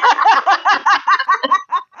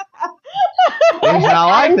 it's not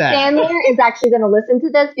like that. Sandler is actually going to listen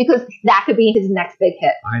to this because that could be his next big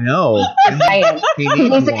hit. I know.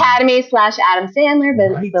 Police Academy / Adam Sandler,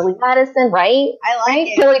 Right. Billy Madison, right? I like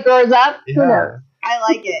it. Till he grows up. Yeah. Who knows? I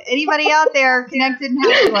like it. Anybody out there connected and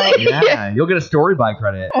have like Yeah, you'll get a story by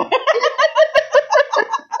credit.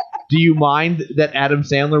 Do you mind that Adam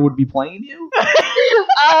Sandler would be playing you?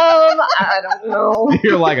 I don't know.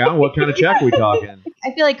 You're like, oh, what kind of check are we talking?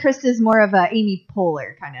 I feel like Krista's more of a Amy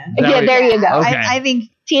Poehler kind of. Is that Yeah, right? there you go. Okay. I think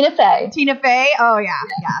Tina Fey. Tina Fey. Oh yeah,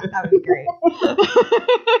 that would be great.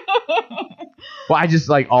 Well, I just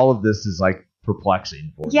like all of this is like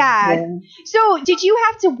perplexing for me. Yeah. So, did you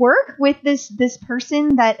have to work with this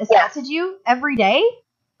person that assaulted you every day?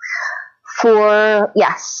 For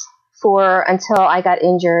until I got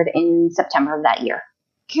injured in September of that year.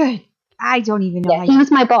 Good. I don't even know. Yeah, he was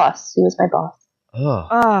my boss. Ugh.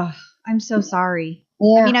 Oh, I'm so sorry.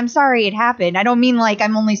 Yeah. I mean, I'm sorry it happened. I don't mean like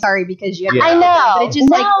I'm only sorry because you. Yeah. I know. But it just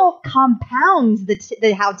like compounds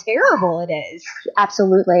the how terrible it is.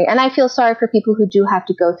 Absolutely. And I feel sorry for people who do have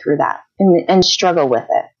to go through that and struggle with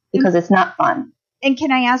it because it's not fun. And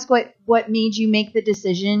can I ask what made you make the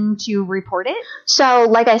decision to report it? So,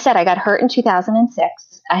 like I said, I got hurt in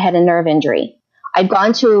 2006. I had a nerve injury. I'd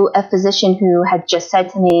gone to a physician who had just said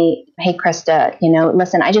to me, hey, Christa,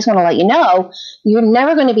 listen, I just want to let you know, you're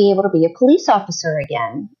never going to be able to be a police officer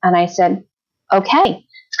again. And I said, okay.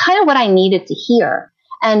 It's kind of what I needed to hear.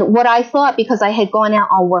 And what I thought, because I had gone out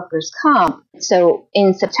on workers' comp, so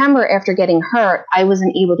in September after getting hurt, I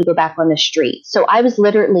wasn't able to go back on the street. So I was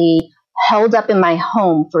literally held up in my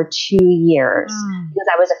home for 2 years because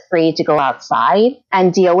I was afraid to go outside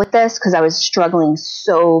and deal with this because I was struggling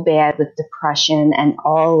so bad with depression and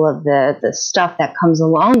all of the stuff that comes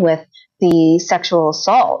along with the sexual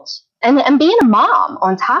assault and being a mom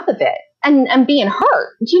on top of it and being hurt.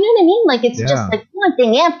 Do you know what I mean? Like, it's just like one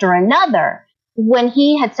thing after another. When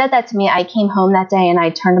he had said that to me, I came home that day and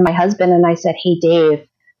I turned to my husband and I said, hey, Dave,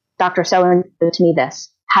 Dr. So-and-so said to me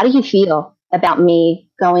this. How do you feel about me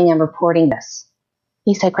going and reporting this?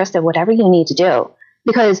 He said, Christa, whatever you need to do.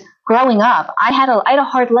 Because growing up, I had a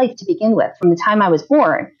hard life to begin with from the time I was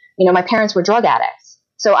born. My parents were drug addicts.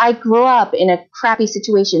 So I grew up in a crappy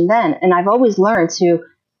situation then. And I've always learned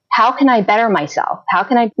how can I better myself? How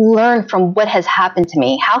can I learn from what has happened to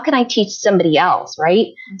me? How can I teach somebody else, right?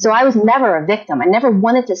 Mm-hmm. So I was never a victim. I never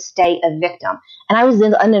wanted to stay a victim. And I was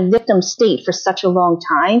in a victim state for such a long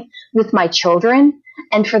time with my children.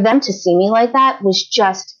 And for them to see me like that was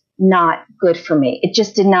just not good for me. It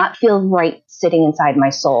just did not feel right sitting inside my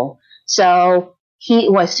soul. So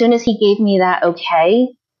as soon as he gave me that okay,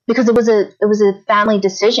 because it was a family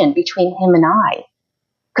decision between him and I,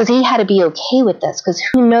 because he had to be okay with this, because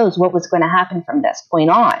who knows what was going to happen from this point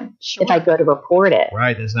on if I go to report it.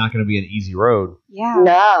 Right, that's not going to be an easy road. Yeah.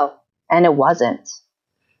 No, and it wasn't.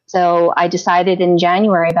 So I decided in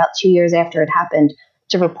January, about 2 years after it happened,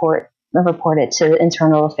 to report it to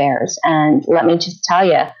Internal Affairs. And let me just tell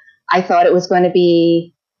you, I thought it was going to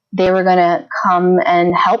be, they were going to come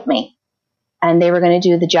and help me. And they were going to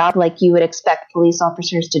do the job like you would expect police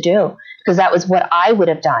officers to do. Because that was what I would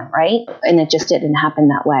have done, right? And it just didn't happen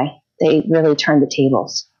that way. They really turned the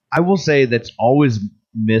tables. I will say that's always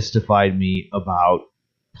mystified me about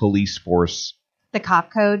police force. The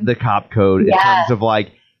cop code? The cop code in terms of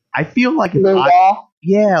like, I feel like if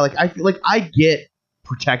I feel like I get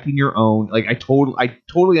protecting your own, like I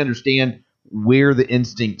totally understand where the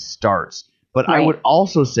instinct starts. But I would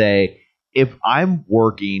also say if I'm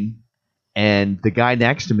working and the guy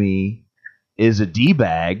next to me is a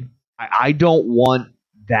D-bag, I don't want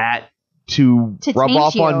that to rub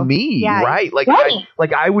off on me, right? Like,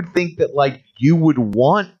 I would think that like you would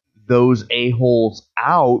want those a-holes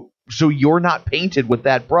out so you're not painted with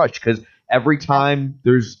that brush, because every time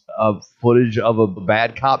there's a footage of a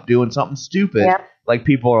bad cop doing something stupid, like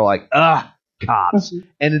people are like, cops.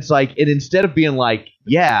 And it's like, and instead of being like,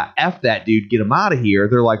 yeah, F that dude, get him out of here,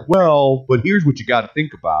 they're like, well, but here's what you got to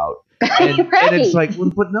think about. And, and it's like, well,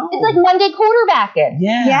 but no. It's like Monday quarterbacking.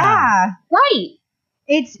 Yeah. Right.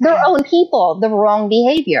 It's their own people, the wrong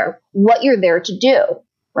behavior, what you're there to do,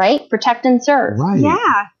 right? Protect and serve. Right.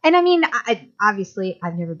 Yeah. And I mean, obviously,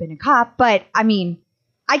 I've never been a cop, but I mean,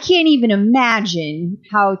 I can't even imagine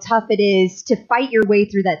how tough it is to fight your way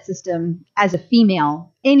through that system as a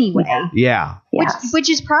female anyway. Yeah. Which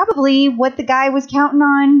is probably what the guy was counting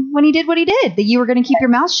on when he did what he did, that you were going to keep your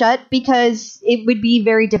mouth shut because it would be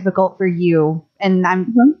very difficult for you. And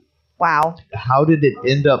wow. How did it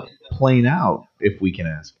end up playing out, if we can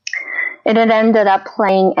ask? it had ended up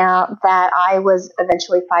playing out that I was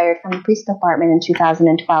eventually fired from the police department in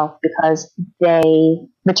 2012 because they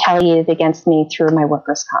retaliated against me through my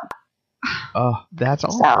workers' comp. Oh, that's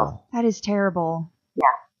awful. So, That is terrible. yeah.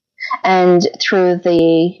 And through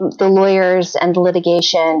the lawyers and the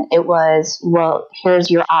litigation, it was, well,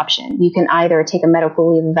 here's your option. You can either take a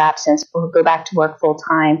medical leave of absence or go back to work full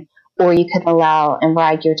time, or you could allow and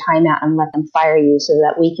ride your time out and let them fire you so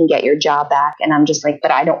that we can get your job back. And I'm just like,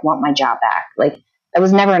 but I don't want my job back. Like, that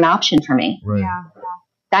was never an option for me. Right. Yeah.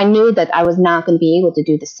 I knew that I was not going to be able to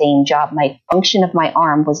do the same job. My function of my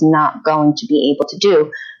arm was not going to be able to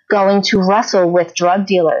do. Going to wrestle with drug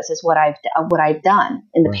dealers is what I've done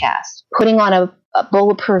in the past. Putting on a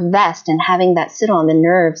bulletproof vest and having that sit on the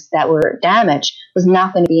nerves that were damaged was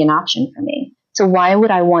not going to be an option for me. So why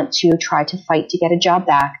would I want to try to fight to get a job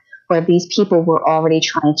back where these people were already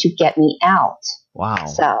trying to get me out? Wow.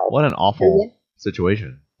 So what an awful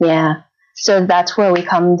situation. yeah. So that's where we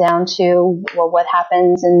come down to, well, what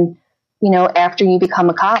happens, and after you become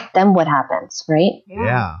a cop, then what happens, right?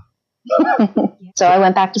 Yeah. So I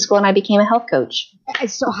went back to school and I became a health coach.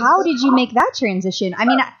 So how did you make that transition? I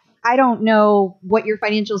mean, I don't know what your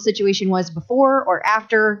financial situation was before or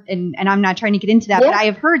after, and I'm not trying to get into that, but I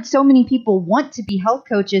have heard so many people want to be health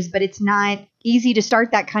coaches, but it's not easy to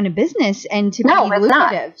start that kind of business and to be lucrative.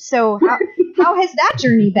 Not. So how has that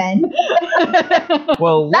journey been?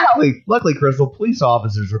 Well, luckily, Crystal, police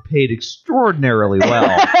officers are paid extraordinarily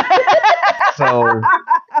well. So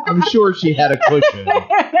I'm sure she had a cushion.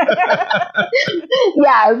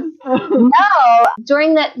 Yes. No.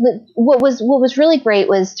 During that, what was really great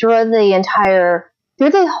was that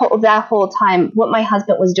whole time, what my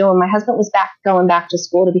husband was doing. My husband was going back to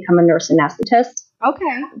school to become a nurse anesthetist.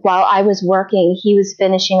 Okay. While I was working, he was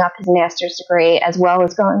finishing up his master's degree as well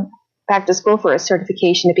as going back to school for a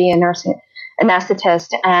certification to be a nurse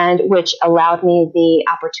anesthetist, and which allowed me the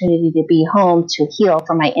opportunity to be home to heal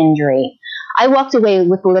from my injury. I walked away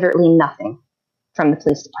with literally nothing from the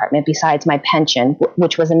police department besides my pension,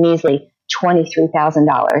 which was a measly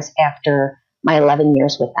 $23,000 after my 11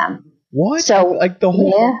 years with them. What? So, like the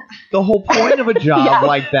whole point of a job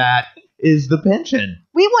like that is the pension.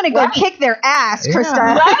 We want to go kick their ass, Christa.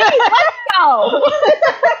 Right? Let's go.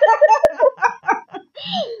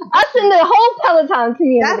 Us and the whole Peloton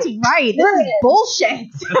community. That's right. This is bullshit.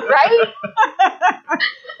 Right?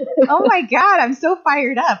 Oh my God, I'm so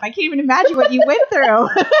fired up. I can't even imagine what you went through.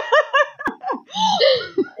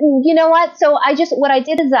 You know what? So what I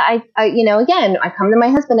did is that I come to my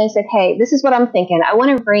husband and I said, hey, this is what I'm thinking. I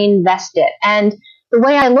want to reinvest it. And the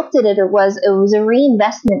way I looked at it, it was a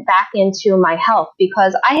reinvestment back into my health,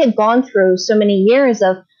 because I had gone through so many years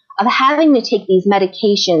of having to take these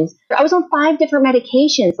medications. I was on 5 different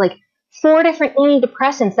medications, like 4 different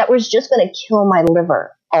antidepressants that was just going to kill my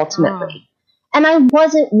liver ultimately. And I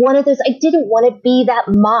wasn't one of those. I didn't want to be that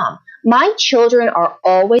mom. My children are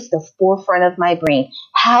always the forefront of my brain.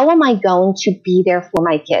 How am I going to be there for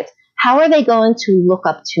my kids? How are they going to look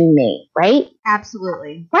up to me? Right?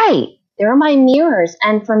 Absolutely. Right. They're my mirrors.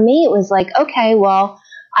 And for me, it was like, okay, well,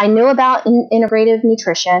 I knew about integrative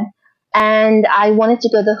nutrition, and I wanted to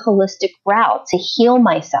go the holistic route to heal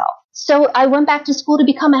myself. So I went back to school to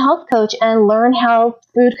become a health coach and learn how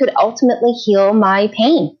food could ultimately heal my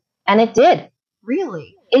pain. And it did.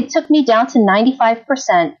 Really? It took me down to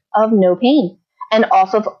 95% of no pain and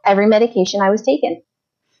off of every medication I was taking.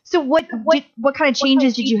 So what kind of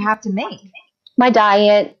changes did you have to make? My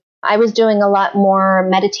diet. I was doing a lot more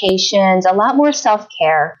meditations, a lot more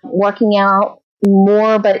self-care, working out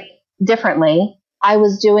more but differently. I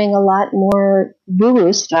was doing a lot more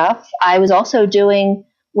woo-woo stuff. I was also doing,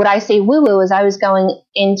 what I say woo-woo is I was going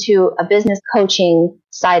into a business coaching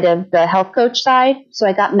side of the health coach side. So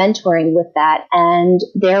I got mentoring with that. And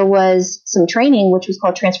there was some training, which was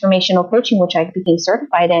called transformational coaching, which I became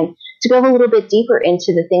certified in, to go a little bit deeper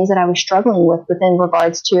into the things that I was struggling with within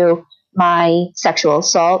regards to my sexual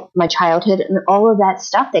assault, my childhood, and all of that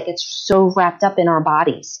stuff that gets so wrapped up in our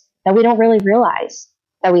bodies that we don't really realize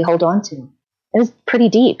that we hold on to. It was pretty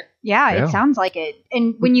deep. Yeah, it sounds like it.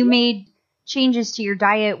 And when you made changes to your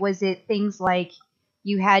diet, was it things like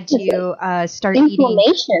you had to start eating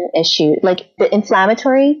inflammation issue, like the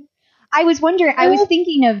inflammatory? I was wondering, I was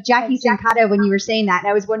thinking of Jackie Sincata when you were saying that, and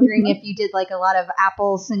I was wondering if you did like a lot of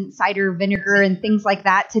apple cider vinegar and things like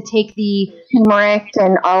that to take the turmeric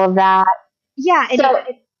and all of that. Yeah, and so,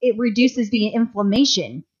 it reduces the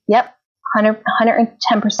inflammation. Yep,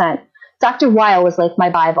 110%. Dr. Weil was like my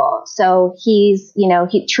Bible. So he's,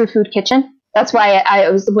 True Food Kitchen. That's why I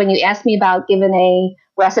was, when you asked me about giving a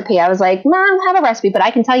recipe, I was like, no, I don't have a recipe, but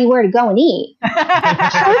I can tell you where to go and eat.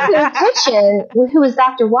 True Food dietitian, who is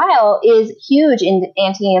Dr. Weil, is huge in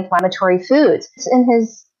anti-inflammatory foods. In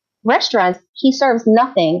his restaurants, he serves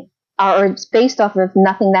nothing, or it's based off of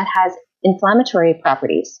nothing that has inflammatory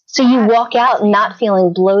properties. So you walk out not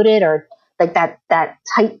feeling bloated or like that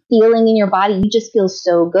tight feeling in your body. You just feel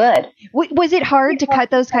so good. Was it hard to cut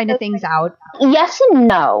those kind of things out? Yes and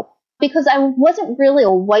no, because I wasn't really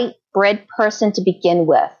a white bread person to begin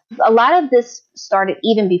with. A lot of this started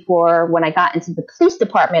even before when I got into the police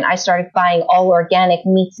department. I started buying all organic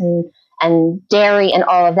meats and dairy and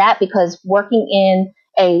all of that because working in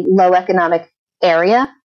a low economic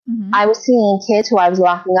area, I was seeing kids who I was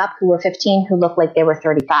locking up who were 15 who looked like they were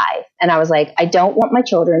 35. And I was like, I don't want my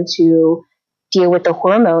children to deal with the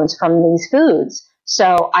hormones from these foods.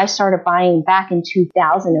 So I started buying back in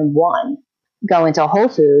 2001, going to Whole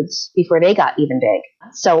Foods before they got even big.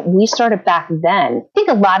 So we started back then. I think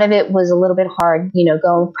a lot of it was a little bit hard,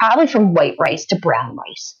 going probably from white rice to brown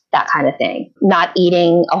rice, that kind of thing. Not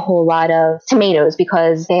eating a whole lot of tomatoes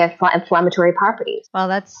because they have inflammatory properties. Well,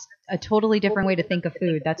 that's a totally different way to think of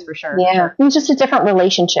food, that's for sure. Yeah, it was just a different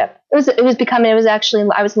relationship. I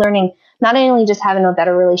was learning not only just having a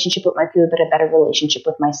better relationship with my food, but a better relationship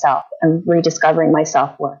with myself and rediscovering my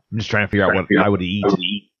self-worth. I'm just trying to figure out what I would eat.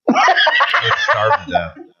 Starved to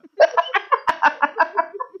death.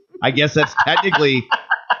 I guess that's technically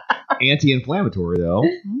anti-inflammatory, though.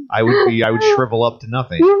 I would shrivel up to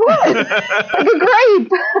nothing. You would, like a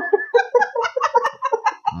grape.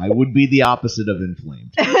 I would be the opposite of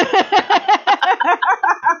inflamed.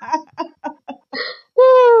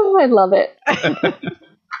 Oh, I love it.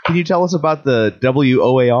 Can you tell us about the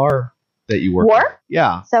WOAR that you work with?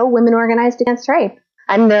 Yeah. So Women Organized Against Rape.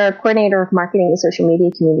 I'm the coordinator of marketing and social media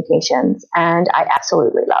communications, and I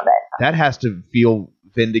absolutely love it. That has to feel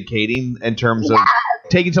vindicating in terms of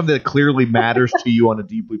taking something that clearly matters to you on a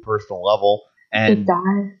deeply personal level, and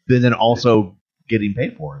then also getting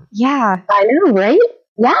paid for it. Yeah. I know, right?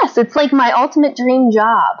 Yes, it's like my ultimate dream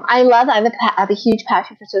job. I have a huge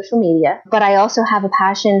passion for social media, but I also have a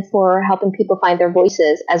passion for helping people find their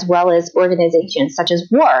voices, as well as organizations such as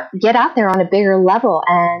WAR get out there on a bigger level.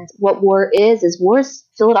 And what WAR is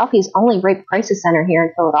Philadelphia's only rape crisis center here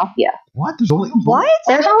in Philadelphia. What? There's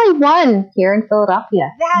only one here in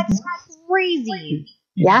Philadelphia. That's crazy.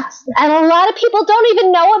 Yes, and a lot of people don't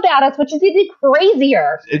even know about us, which is even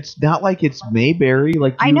crazier. It's not like it's Mayberry.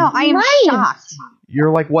 I know. I am shocked.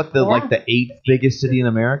 You're like what the 8th biggest city in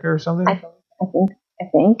America or something? I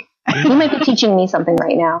think. You might be teaching me something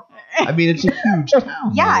right now. I mean, it's a huge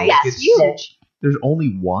town. Yeah, it's huge. There's only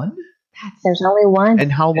one? There's only one. And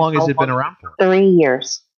how long has it been around for? 3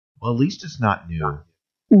 years. Well, at least it's not new.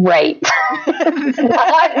 Right. It's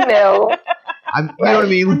not new. You know what I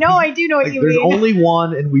mean? No, I do know what you mean. There's only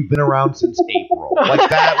one, and we've been around since April. Like,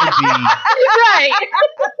 that would be... Right.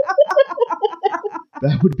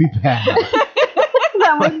 That would be bad.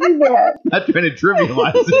 That would be bad. Not trying to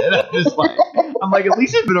trivialize it. I'm like, at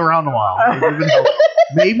least it's been around a while.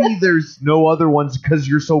 Maybe there's no other ones because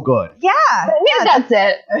you're so good. Yeah. Maybe that's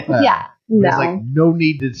it. Yeah. No. There's like no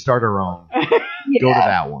need to start our own. Go to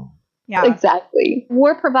that one. Yeah. Exactly.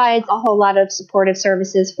 WAR provides a whole lot of supportive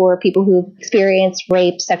services for people who've experienced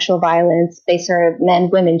rape, sexual violence. They serve men,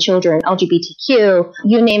 women, children, LGBTQ.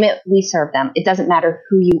 You name it, we serve them. It doesn't matter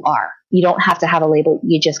who you are. You don't have to have a label.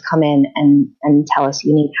 You just come in and tell us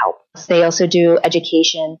you need help. They also do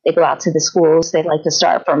education. They go out to the schools. They like to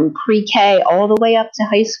start from pre-K all the way up to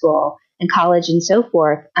high school and college and so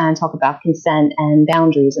forth, and talk about consent and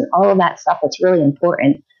boundaries and all of that stuff that's really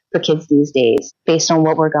important for kids these days, based on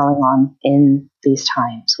what we're going on in these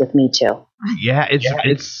times with Me Too. Yeah,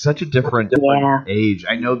 it's such a different age.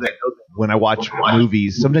 I know that when I watch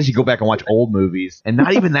movies, sometimes you go back and watch old movies, and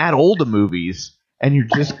not even that old of movies, and you're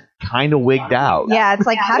just kind of wigged out. Yeah, it's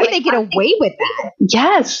like, how did they get away with that?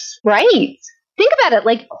 Yes, right. Think about it,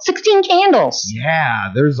 like 16 Candles.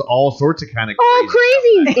 Yeah, there's all sorts of kind of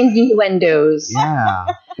crazy innuendos. Yeah.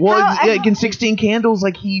 Well, in 16 Candles,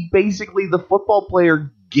 like the football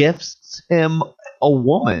player gifts him a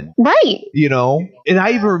woman. Right. And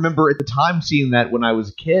I even remember at the time seeing that when I was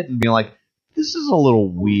a kid and being like, this is a little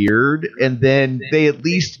weird. And then they at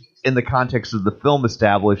least in the context of the film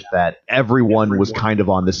established that everyone was kind of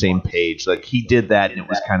on the same page. Like he did that and it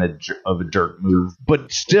was kind of a jerk move.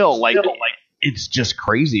 But still, like it's just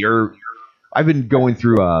crazy. Or I've been going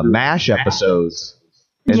through MASH episodes.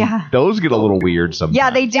 And those get a little weird sometimes. Yeah,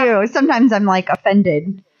 they do. Sometimes I'm like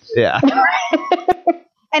offended. Yeah.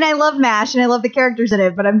 And I love MASH and I love the characters in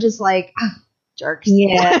it, but I'm just like, jerks.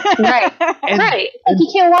 Yeah. Right. Right. Like you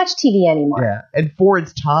can't watch TV anymore. Yeah. And for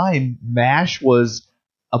its time, MASH was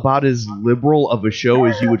about as liberal of a show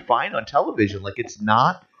as you would find on television. Like it's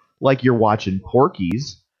not like you're watching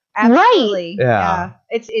Porky's. Absolutely. Yeah.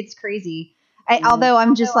 It's crazy. Although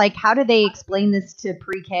I'm just like, how do they explain this to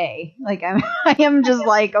pre-K? Like I am just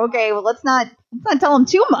like, okay, well let's not tell them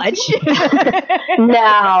too much.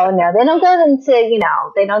 No, they don't go into,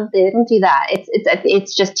 they don't do that.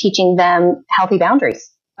 It's just teaching them healthy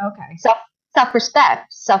boundaries. Okay.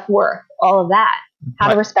 Self-respect, self-worth, all of that. How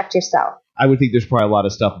to respect yourself. I would think there's probably a lot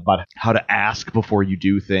of stuff about how to ask before you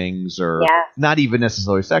do things, or not even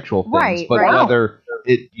necessarily sexual things, but rather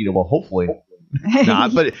it, hopefully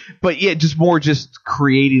not, but yeah, just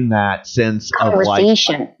creating that sense of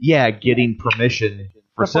conversation. Getting permission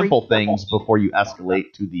for simple things before you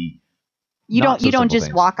escalate to the. You don't just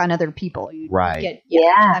things. walk on other people. Right.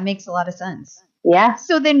 That makes a lot of sense. Yeah.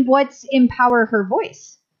 So then, what's Empower Her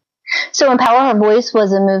Voice? So Empower Her Voice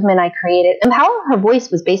was a movement I created. Empower Her Voice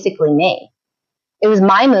was basically me. It was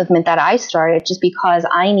my movement that I started just because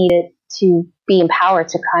I needed to be empowered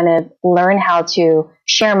to kind of learn how to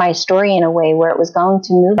share my story in a way where it was going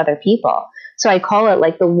to move other people. So I call it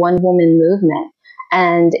like the one woman movement.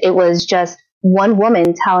 And it was just one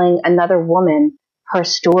woman telling another woman her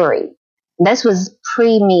story. This was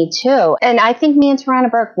pre-Me Too. And I think me and Tarana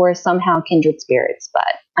Burke were somehow kindred spirits, but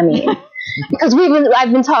I mean, because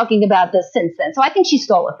I've been talking about this since then. So I think she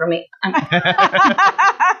stole it from me.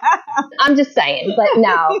 I'm just saying, but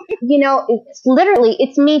no,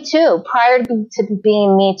 it's Me Too. Prior to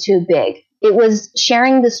being Me Too big, it was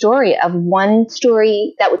sharing the story of one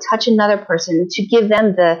story that would touch another person to give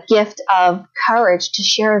them the gift of courage to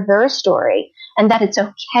share their story. And that it's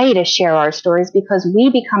okay to share our stories because we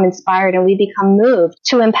become inspired and we become moved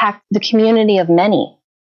to impact the community of many.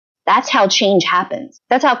 That's how change happens.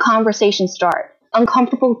 That's how conversations start.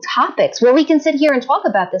 Uncomfortable topics where we can sit here and talk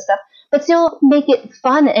about this stuff, but still make it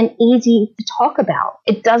fun and easy to talk about.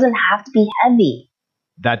 It doesn't have to be heavy.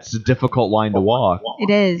 That's a difficult line to walk. It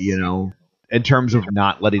is. In terms of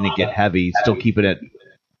not letting it get heavy, still keeping it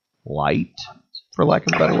light, for lack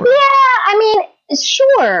of a better word. Yeah, I mean,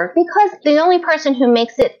 sure, because the only person who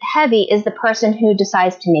makes it heavy is the person who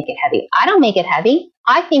decides to make it heavy. I don't make it heavy.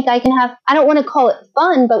 I think I don't want to call it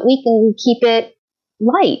fun, but we can keep it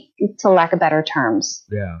light, to lack of better terms.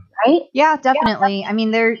 Yeah. Right? Yeah, definitely. I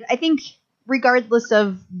mean, I think regardless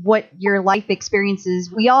of what your life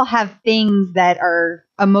experiences, we all have things that are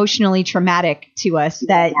emotionally traumatic to us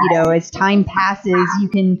that, as time passes, you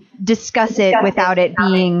can discuss it without it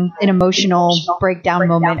being an emotional breakdown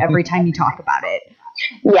moment every time you talk about it.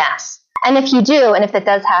 Yes. And if you do, and if that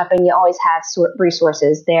does happen, you always have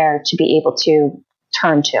resources there to be able to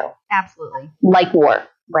turn to. Absolutely. Like war,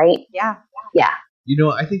 right? Yeah. Yeah.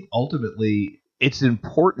 I think ultimately it's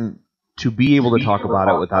important to be able to talk about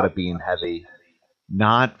it without it being heavy,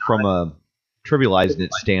 not from a trivializing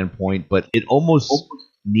it standpoint, but it almost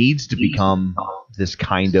needs to become this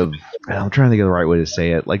kind of, I'm trying to think of the right way to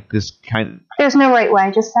say it, like this kind of... There's no right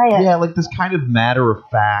way, just say it. Yeah, like this kind of matter of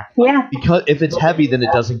fact. Yeah. Because if it's heavy, then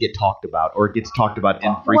it doesn't get talked about, or it gets talked about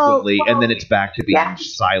infrequently, and then it's back to being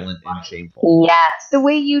silent and shameful. Yes. The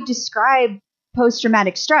way you describe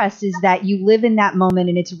post-traumatic stress is that you live in that moment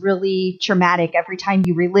and it's really traumatic every time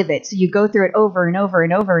you relive it. So you go through it over and over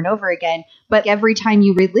and over and over again, but every time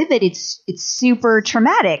you relive it, it's super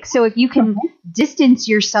traumatic. So if you can distance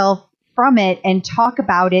yourself from it and talk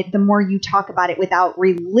about it, the more you talk about it without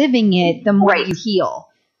reliving it, the more you heal.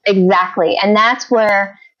 Exactly. And that's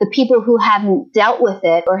where the people who haven't dealt with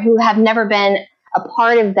it or who have never been a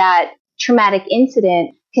part of that traumatic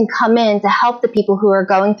incident can come in to help the people who are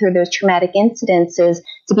going through those traumatic incidences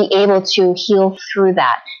to be able to heal through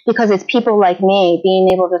that. Because it's people like me being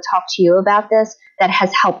able to talk to you about this that has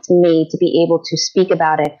helped me to be able to speak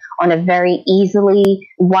about it on a very easily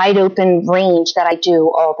wide open range that I do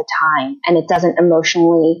all the time. And it doesn't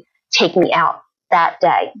emotionally take me out that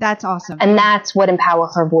day. That's awesome. And that's what Empower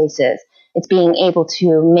Her Voice is. It's being able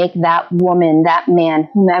to make that woman, that man,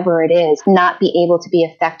 whomever it is, not be able to be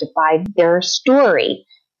affected by their story.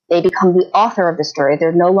 They become the author of the story.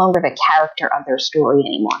 They're no longer the character of their story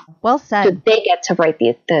anymore. Well said. So they get to write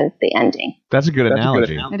the ending. That's a good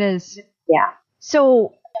analogy. It is. Yeah.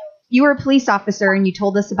 So you were a police officer and you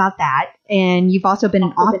told us about that. And you've also been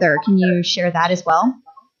an author. Can you share that as well?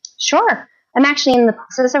 Sure. I'm actually in the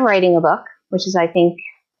process of writing a book, which is, I think,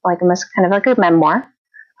 kind of like a memoir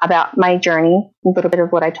about my journey, a little bit of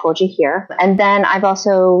what I told you here. And then I've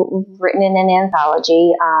also written in an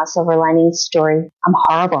anthology, Silver Linings Story. I'm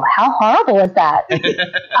horrible. How horrible is that?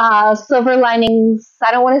 Silver Linings, I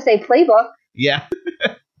don't want to say playbook. Yeah.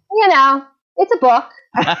 It's a book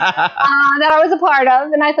that I was a part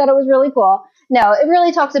of, and I thought it was really cool. No, it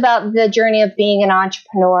really talks about the journey of being an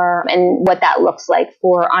entrepreneur and what that looks like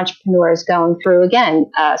for entrepreneurs going through, again,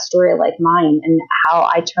 a story like mine and how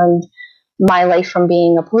I turned my life from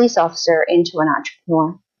being a police officer into an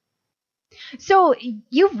entrepreneur. So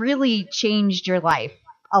you've really changed your life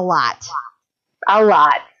a lot. A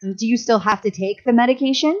lot. Do you still have to take the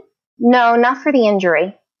medication? No, not for the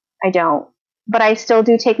injury. I don't. But I still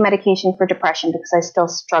do take medication for depression because I still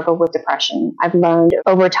struggle with depression. I've learned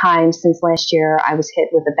over time since last year I was hit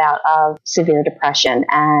with a bout of severe depression,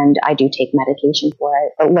 and I do take medication for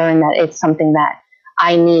it, but learn that it's something that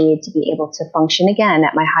I need to be able to function again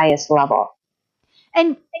at my highest level.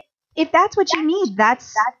 And if that's what you need,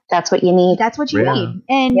 that's what you need. That's what you need.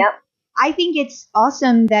 And I think it's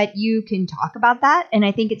awesome that you can talk about that. And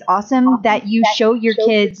I think it's awesome that you show your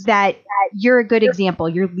kids that you're a good example.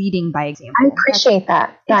 You're leading by example. I appreciate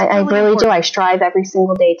that. I really do. I strive every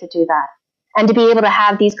single day to do that. And to be able to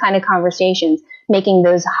have these kind of conversations, making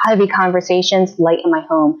those heavy conversations light in my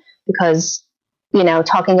home. Because, you know,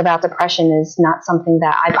 talking about depression is not something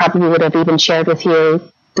that I probably would have even shared with you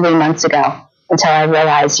 3 months ago until I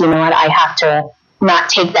realized, you know what, I have to not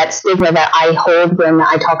take that stigma that I hold when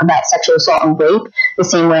I talk about sexual assault and rape the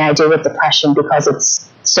same way I do with depression, because it's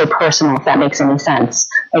so personal, if that makes any sense.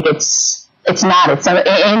 Like it's not. It's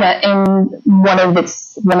in one of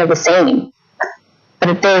the same. But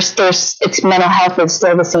it's mental health is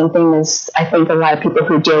still the same thing as I think a lot of people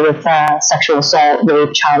who deal with sexual assault,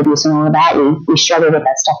 rape, child abuse, and all of that. We struggle with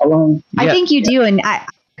that stuff alone. I think you do, and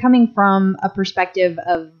coming from a perspective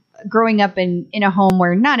of growing up in a home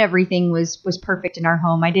where not everything was perfect in our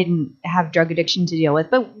home. I didn't have drug addiction to deal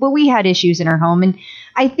with, but we had issues in our home. And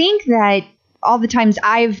I think that all the times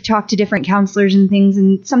I've talked to different counselors and things,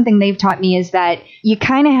 and something they've taught me is that you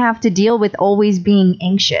kind of have to deal with always being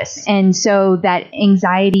anxious. And so that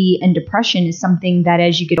anxiety and depression is something that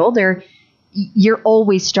as you get older, you're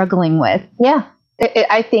always struggling with. Yeah.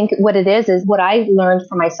 I think what it is what I learned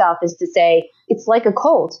for myself is to say, it's like a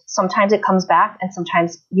cold. Sometimes it comes back and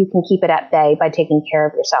sometimes you can keep it at bay by taking care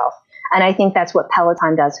of yourself. And I think that's what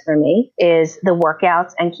Peloton does for me, is the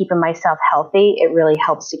workouts and keeping myself healthy. It really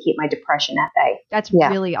helps to keep my depression at bay. That's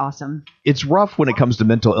really awesome. It's rough when it comes to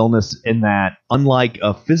mental illness in that, unlike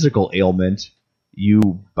a physical ailment,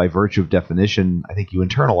 you, by virtue of definition, I think you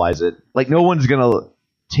internalize it. Like no one's going to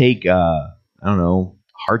take,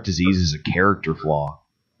 heart disease as a character flaw,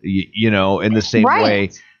 you know, in the same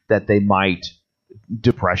way that they might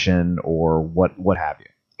depression or what have you.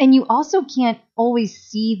 And you also can't always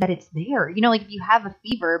see that it's there. You know, like if you have a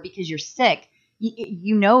fever because you're sick,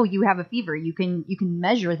 you know you have a fever. You can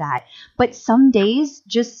measure that. But some days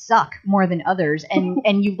just suck more than others.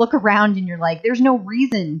 And you look around and you're like, there's no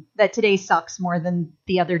reason that today sucks more than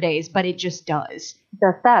the other days, but it just does.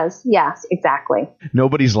 That does. Yes, exactly.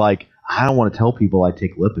 Nobody's like, I don't want to tell people I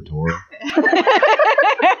take Lipitor.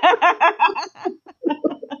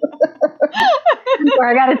 Or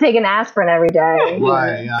I got to take an aspirin every day.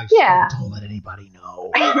 Right. Don't let anybody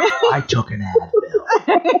know. I took an Advil.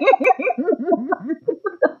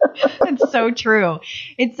 It's so true.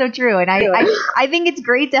 It's so true. And I think it's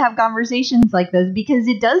great to have conversations like this because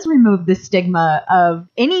it does remove the stigma of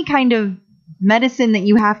any kind of medicine that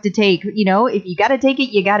you have to take. You know, if you got to take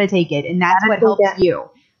it, you got to take it. And that's what helps you.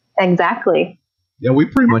 Exactly. Yeah, we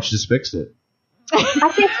pretty much just fixed it.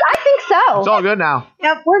 I think so. It's all good now.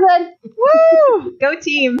 Yep, we're good. Woo! Go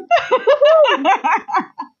team.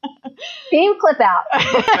 Team clip out.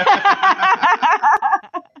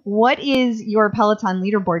 What is your Peloton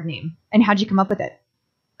leaderboard name and how'd you come up with it?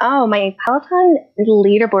 Oh, my Peloton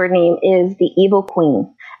leaderboard name is the Evil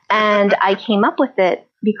Queen. And I came up with it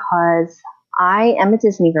because I am a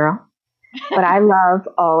Disney girl, but I love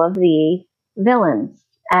all of the villains.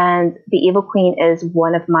 And the Evil Queen is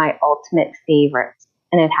one of my ultimate favorites.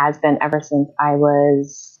 And it has been ever since I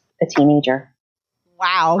was a teenager.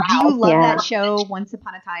 Wow. Do you love that show, Once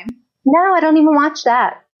Upon a Time? No, I don't even watch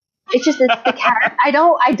that. It's just it's the character. I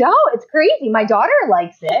don't. It's crazy. My daughter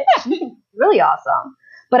likes it. She's really awesome.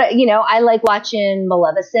 But, you know, I like watching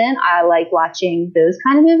Maleficent. I like watching those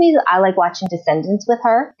kind of movies. I like watching Descendants with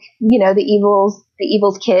her. You know, the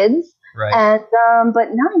evil's kids. Right. And but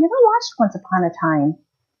no, I never watched Once Upon a Time.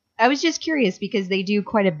 I was just curious because they do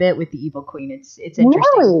quite a bit with the Evil Queen. It's interesting.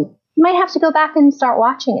 Really? You might have to go back and start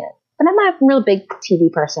watching it. But I'm not a real big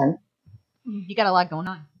TV person. You got a lot going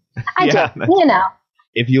on. I do. You know.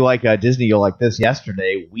 If you like Disney, you'll like this.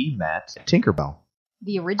 Yesterday, we met Tinkerbell.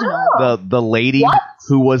 The original. The lady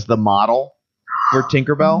who was the model for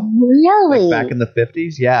Tinkerbell. Really? Like back in the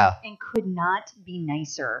 50s? Yeah. And could not be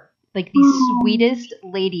nicer. Like the sweetest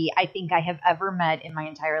lady I think I have ever met in my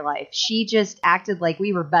entire life. She just acted like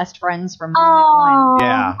we were best friends from moment one.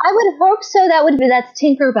 Yeah. I would hope so. That's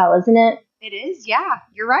Tinkerbell, isn't it? It is, yeah.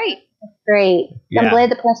 You're right. Great. Yeah. I'm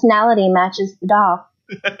glad the personality matches the doll.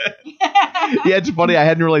 Yeah, it's funny. I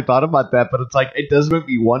hadn't really thought about that, but it's like it does make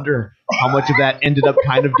me wonder how much of that ended up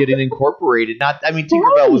kind of getting incorporated.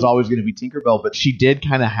 Tinkerbell was always going to be Tinkerbell, but she did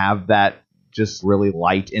kind of have that just really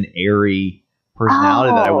light and airy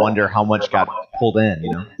personality that I wonder how much got pulled in,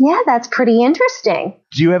 you know? Yeah, that's pretty interesting.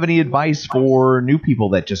 Do you have any advice for new people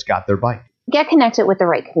that just got their bike? Get connected with the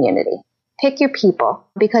right community. Pick your people,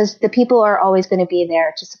 because the people are always going to be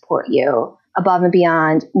there to support you above and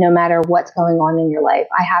beyond, no matter what's going on in your life.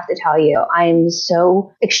 I have to tell you, I'm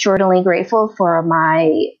so extraordinarily grateful for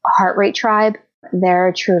my heart rate tribe.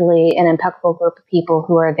 They're truly an impeccable group of people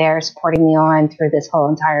who are there supporting me on through this whole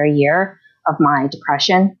entire year of my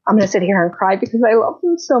depression. I'm going to sit here and cry because I love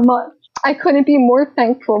them so much. I couldn't be more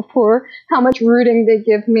thankful for how much rooting they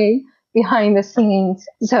give me behind the scenes.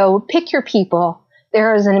 So pick your people.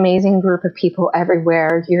 There is an amazing group of people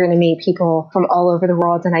everywhere. You're going to meet people from all over the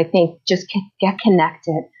world. And I think just get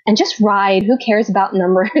connected and just ride. Who cares about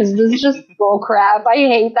numbers? This is just bull crap. I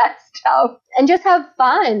hate that stuff. And just have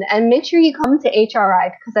fun and make sure you come to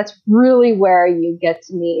HRI, because that's really where you get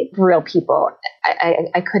to meet real people.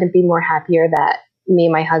 I couldn't be more happier that me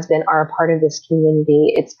and my husband are a part of this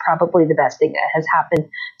community. It's probably the best thing that has happened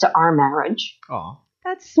to our marriage. Oh.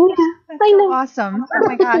 That's so awesome. Oh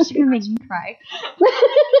my gosh, you're going to make me cry.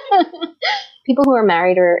 People who are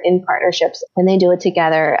married or in partnerships, when they do it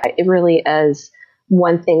together, it really is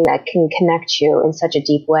one thing that can connect you in such a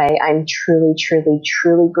deep way. I'm truly, truly,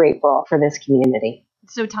 truly grateful for this community.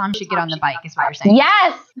 So Tom should get on the bike, is what you're saying?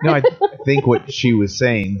 Yes! No, I think what she was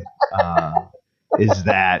saying is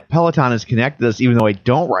that Peloton has connected us, even though I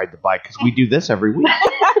don't ride the bike, because we do this every week.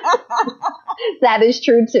 That is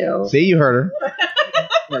true, too. See, you heard her.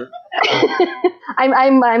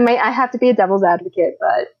 I have to be a devil's advocate,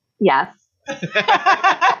 but yes.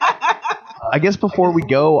 I guess before we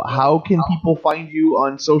go, how can people find you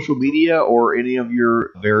on social media or any of your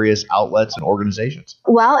various outlets and organizations?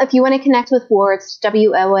 Well, if you want to connect with WAR, it's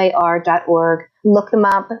WOAR.org. Look them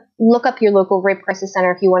up. Look up your local rape crisis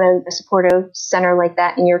center if you want a supportive center like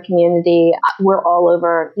that in your community. We're all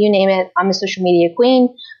over. You name it. I'm a social media queen.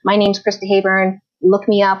 My name's Christa Hayburn. Look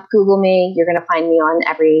me up, Google me. You're going to find me on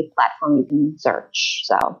every platform you can search.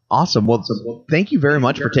 So awesome. Well, thank you very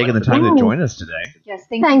much for taking the time to join us today. Yes,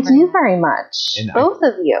 thank you very much. And both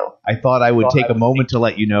of you. I thought I would take a moment to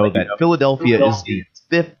let you know that Philadelphia is the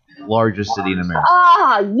 5th largest city in America.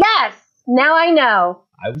 Ah, yes. Now I know.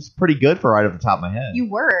 I was pretty good for right off the top of my head. You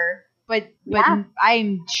were, but Yeah.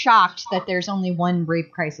 I'm shocked that there's only one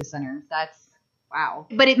rape crisis center. That's wow.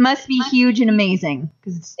 But it must be huge and amazing,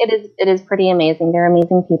 because It is pretty amazing. They're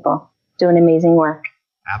amazing people doing amazing work.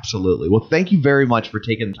 Absolutely. Well, thank you very much for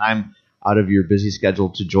taking the time out of your busy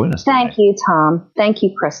schedule to join us today. Thank you, Tom. Thank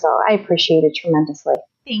you, Crystal. I appreciate it tremendously.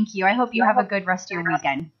 thank you. I hope you have a good rest of your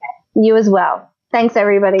weekend. You as well. Thanks,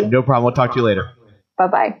 everybody. No problem. We'll talk to you later.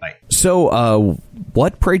 Bye-bye. Bye. So,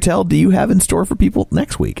 what, pray tell, do you have in store for people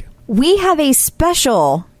next week? We have a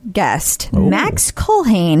special guest, Oh. Max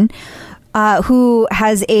Culhane, who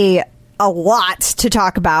has a lot to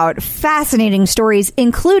talk about, fascinating stories,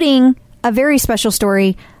 including a very special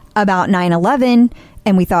story about 9/11.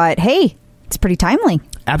 And we thought, hey, it's pretty timely.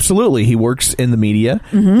 Absolutely. He works in the media,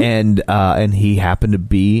 and he happened to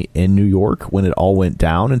be in New York when it all went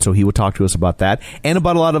down, and so he would talk to us about that and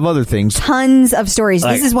about a lot of other things. Tons of stories.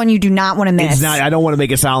 Like, this is one you do not want to miss. It's not, I don't want to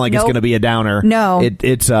make it sound like it's Nope. going to be a downer. No.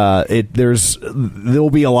 There'll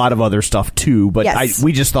be a lot of other stuff too, but Yes.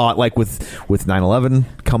 we just thought, like, with 9/11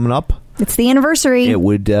 coming up, It's the anniversary. it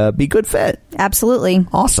would be good fit. Absolutely.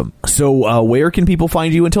 Awesome. So where can people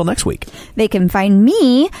find you until next week? They can find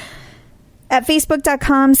me at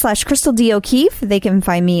facebook.com/Crystal D. O'Keefe. They can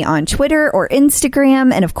find me on Twitter or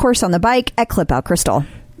Instagram, and of course on the bike at Clip Out Crystal.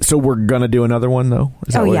 So we're gonna do another one, though.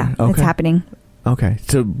 Is that Oh what- yeah, okay. it's happening. Okay.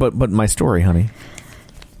 So, but my story, honey.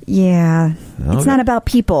 Yeah, it's Okay. not about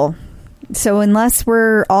people. So unless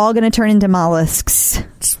we're all going to turn into mollusks,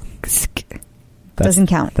 doesn't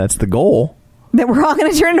count. That's the goal. That we're all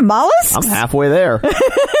going to turn into mollusks? I'm halfway there.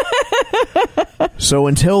 So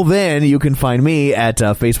until then, you can find me at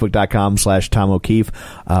facebook.com/Tom O'Keefe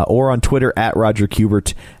or on Twitter at Roger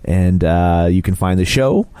Kubert. And you can find the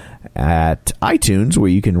show at iTunes, where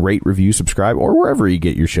you can rate, review, subscribe, or wherever you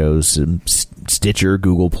get your shows. Stitcher,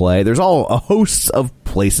 Google Play. There's all a host of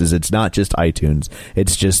places. It's not just iTunes.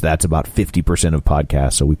 It's just that's about 50% of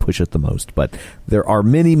podcasts, so we push it the most. But there are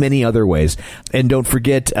many, many other ways. And don't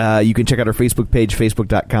forget, you can check out our Facebook page,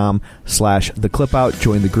 facebook.com/theclipout.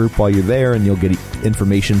 Join the group while you're there, and you'll get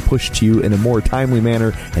information pushed to you in a more timely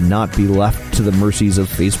manner and not be left to the mercies of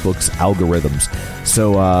Facebook's algorithms.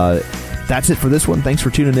 So that's it for this one. Thanks for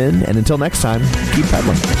tuning in, and until next time, keep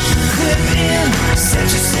pedaling. Clip in, set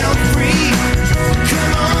yourself free.